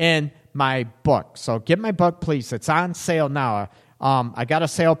that in my book. So get my book, please. It's on sale now. I got a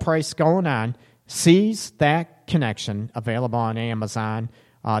sale price going on. Seize That Connection, available on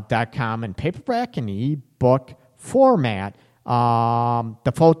Amazon.com in paperback and ebook format.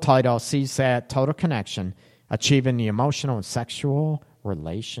 The full title, Seize That Total Connection, Achieving the Emotional and Sexual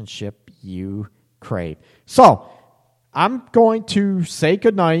Relationship You Crave. So, I'm going to say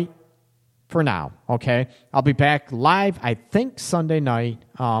goodnight for now, okay? I'll be back live, I think, Sunday night.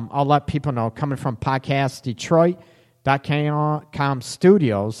 I'll let people know, coming from Podcast Detroit.com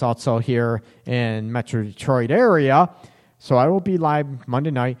studios, also here in Metro Detroit area. So I will be live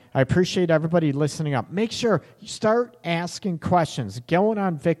Monday night. I appreciate everybody listening up. Make sure you start asking questions. Going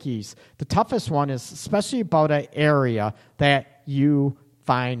on Vicky's. The toughest one is especially about an area that you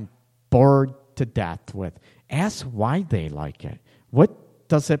find bored to death with. Ask why they like it. What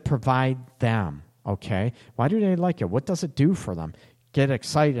does it provide them? Okay? Why do they like it? What does it do for them? Get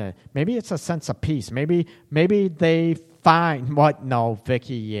excited. Maybe it's a sense of peace. Maybe they find what? No,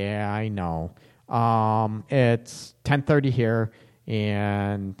 Vicky, yeah, I know. It's 10:30 here,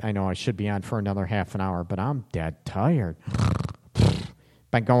 and I know I should be on for another half an hour, but I'm dead tired.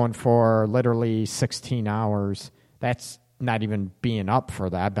 Been going for literally 16 hours. That's not even being up for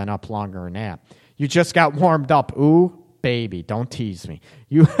that. I've been up longer than that. You just got warmed up. Ooh, baby, don't tease me.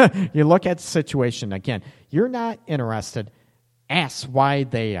 You look at the situation. Again, you're not interested. Ask why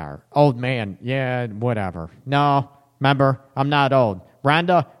they are. Old man, yeah, whatever. No, remember, I'm not old.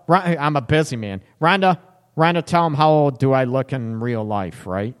 Rhonda, I'm a busy man. Rhonda, tell him how old do I look in real life,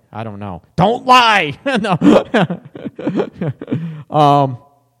 right? I don't know. Don't lie! No. A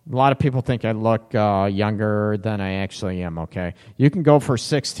lot of people think I look younger than I actually am, okay? You can go for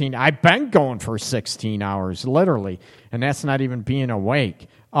 16. I've been going for 16 hours, literally, and that's not even being awake.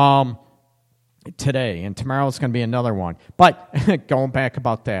 Today, and tomorrow's going to be another one. But going back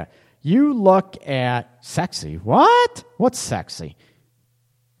about that, you look at sexy. What? What's sexy?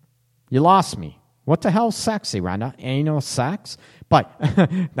 You lost me. What the hell's sexy, Rhonda? Anal sex? But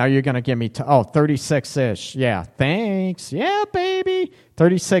now you're going to give me 36-ish. Yeah, thanks. Yeah, baby.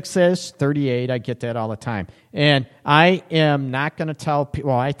 36-ish, 38. I get that all the time. And I am not going to tell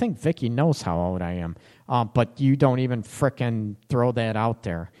people. Well, I think Vicky knows how old I am. But you don't even frickin' throw that out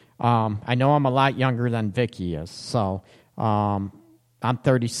there. I know I'm a lot younger than Vicky is. So I'm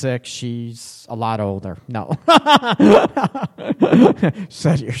 36. She's a lot older. No.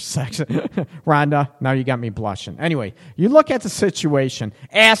 Said you're sexy. Rhonda, now you got me blushing. Anyway, you look at the situation.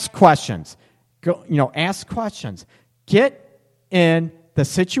 Ask questions. Ask questions. Get in the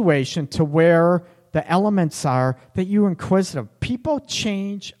situation to where the elements are that you're inquisitive. People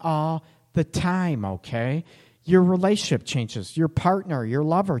change all the time, okay? Your relationship changes. Your partner, your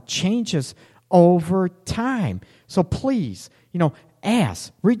lover changes over time. So please,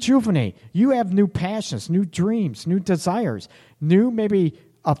 ask, rejuvenate. You have new passions, new dreams, new desires, new maybe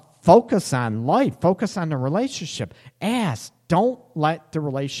a focus on life, focus on the relationship. Ask. Don't let the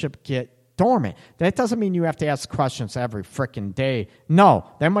relationship get dormant. That doesn't mean you have to ask questions every frickin' day. No,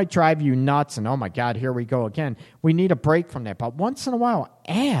 that might drive you nuts and, oh my God, here we go again. We need a break from that. But once in a while,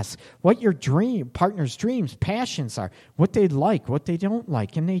 ask what your partner's dreams, passions are, what they like, what they don't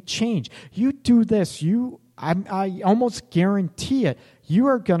like, and they change. You do this, I almost guarantee it. You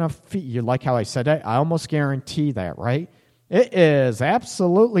are going to feel, you like how I said that? I almost guarantee that, right? It is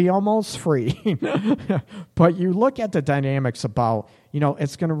absolutely almost free. But you look at the dynamics about,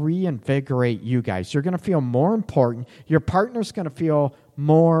 it's going to reinvigorate you guys. You're going to feel more important. Your partner's going to feel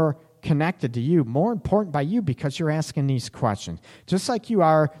more connected to you, more important by you because you're asking these questions. Just like you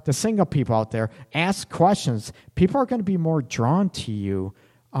are, the single people out there, ask questions. People are going to be more drawn to you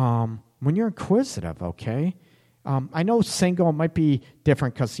when you're inquisitive, okay? I know single might be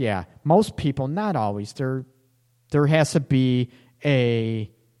different because, most people, not always, there has to be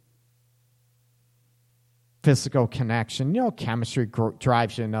a physical connection. Chemistry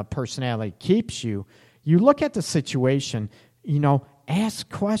drives you and personality keeps you. You look at the situation, ask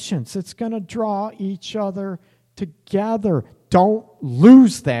questions. It's going to draw each other together. Don't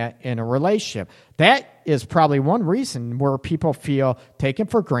lose that in a relationship. That is probably one reason where people feel taken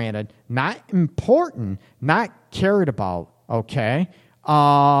for granted, not important, not cared about, okay?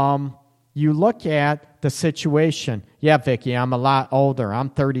 You look at the situation. Yeah, Vicky, I'm a lot older. I'm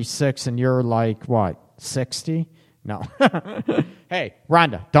 36 and you're like, what, 60? No. Hey,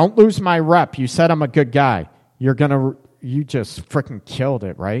 Rhonda, don't lose my rep. You said I'm a good guy. You just freaking killed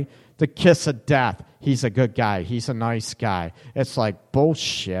it, right? The kiss of death. He's a good guy. He's a nice guy. It's like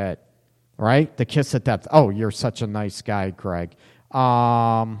bullshit, right? The kiss of death. Oh, you're such a nice guy, Greg.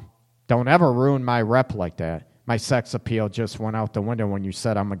 Don't ever ruin my rep like that. My sex appeal just went out the window when you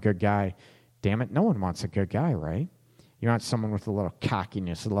said I'm a good guy. Damn it, no one wants a good guy, right? You want someone with a little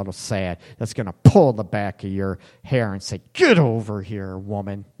cockiness, a little sad, that's going to pull the back of your hair and say, get over here,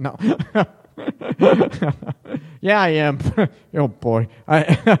 woman. No. Yeah, I am. Oh, boy.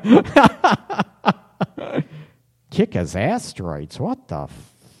 Kick his asteroids. What the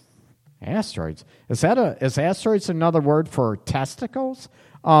asteroids? Is asteroids another word for testicles?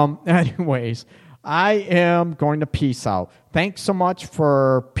 Anyways, I am going to peace out. Thanks so much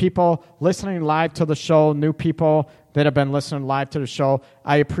for people listening live to the show, new people that have been listening live to the show.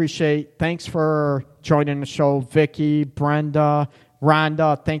 I appreciate. Thanks for joining the show, Vicky, Brenda,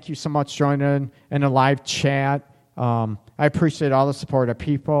 Rhonda. Thank you so much for joining in the live chat. I appreciate all the support of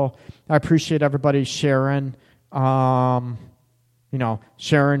people. I appreciate everybody sharing. Sharing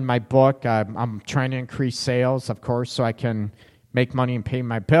my book. I'm trying to increase sales, of course, so I can make money and pay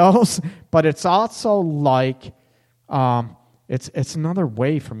my bills. But it's also like it's another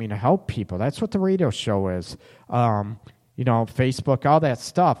way for me to help people. That's what the radio show is. Facebook, all that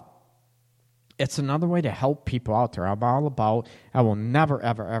stuff. It's another way to help people out there. I'm all about, I will never,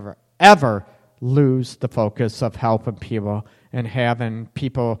 ever, ever, ever lose the focus of helping people and having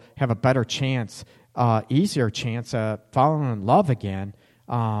people have a better chance, easier chance at falling in love again,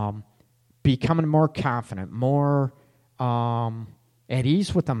 becoming more confident, more at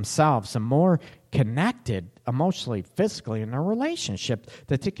ease with themselves, and more connected emotionally, physically in their relationship,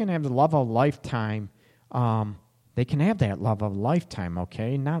 that they can have the love of a lifetime. They can have that love of a lifetime,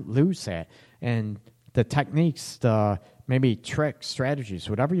 okay, not lose that. And the techniques, the maybe tricks, strategies,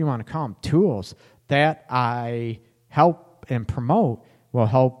 whatever you want to call them, tools that I help and promote will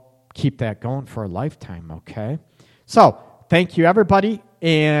help keep that going for a lifetime, okay? So, thank you, everybody.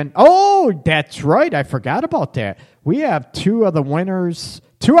 And, that's right, I forgot about that. We have 2 out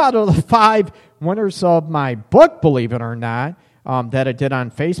of the 5 winners of my book, believe it or not, that I did on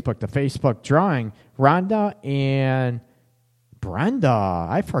Facebook, the Facebook drawing, Rhonda and Brenda.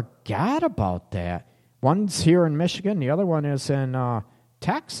 I forgot about that. One's here in Michigan, the other one is in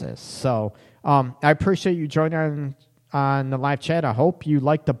Texas. So I appreciate you joining on the live chat. I hope you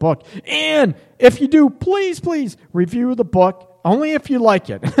like the book. And if you do, please review the book. Only if you like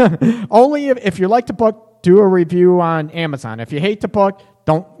it. Only if you like the book, do a review on Amazon. If you hate the book,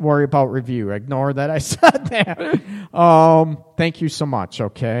 don't worry about review. Ignore that I said that. Thank you so much,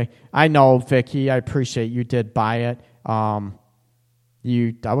 okay? I know, Vicky, I appreciate you did buy it. I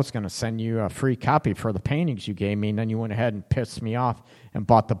was going to send you a free copy for the paintings you gave me, and then you went ahead and pissed me off and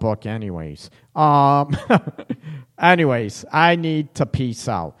bought the book anyways. Anyways, I need to peace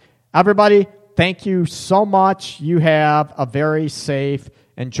out. Everybody, thank you so much. You have a very safe,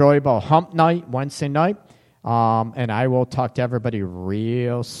 enjoyable hump night, Wednesday night. And I will talk to everybody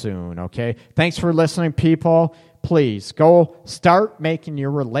real soon, okay? Thanks for listening, people. Please go start making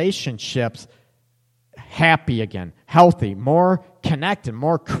your relationships happy again, healthy, more connected,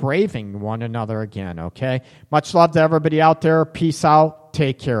 more craving one another again, okay? Much love to everybody out there. Peace out.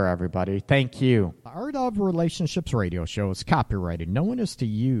 Take care, everybody. Thank you. The Art of Relationships radio show is copyrighted. No one is to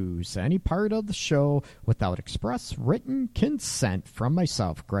use any part of the show without express written consent from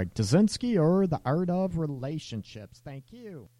myself, Greg Dazinski, or The Art of Relationships. Thank you.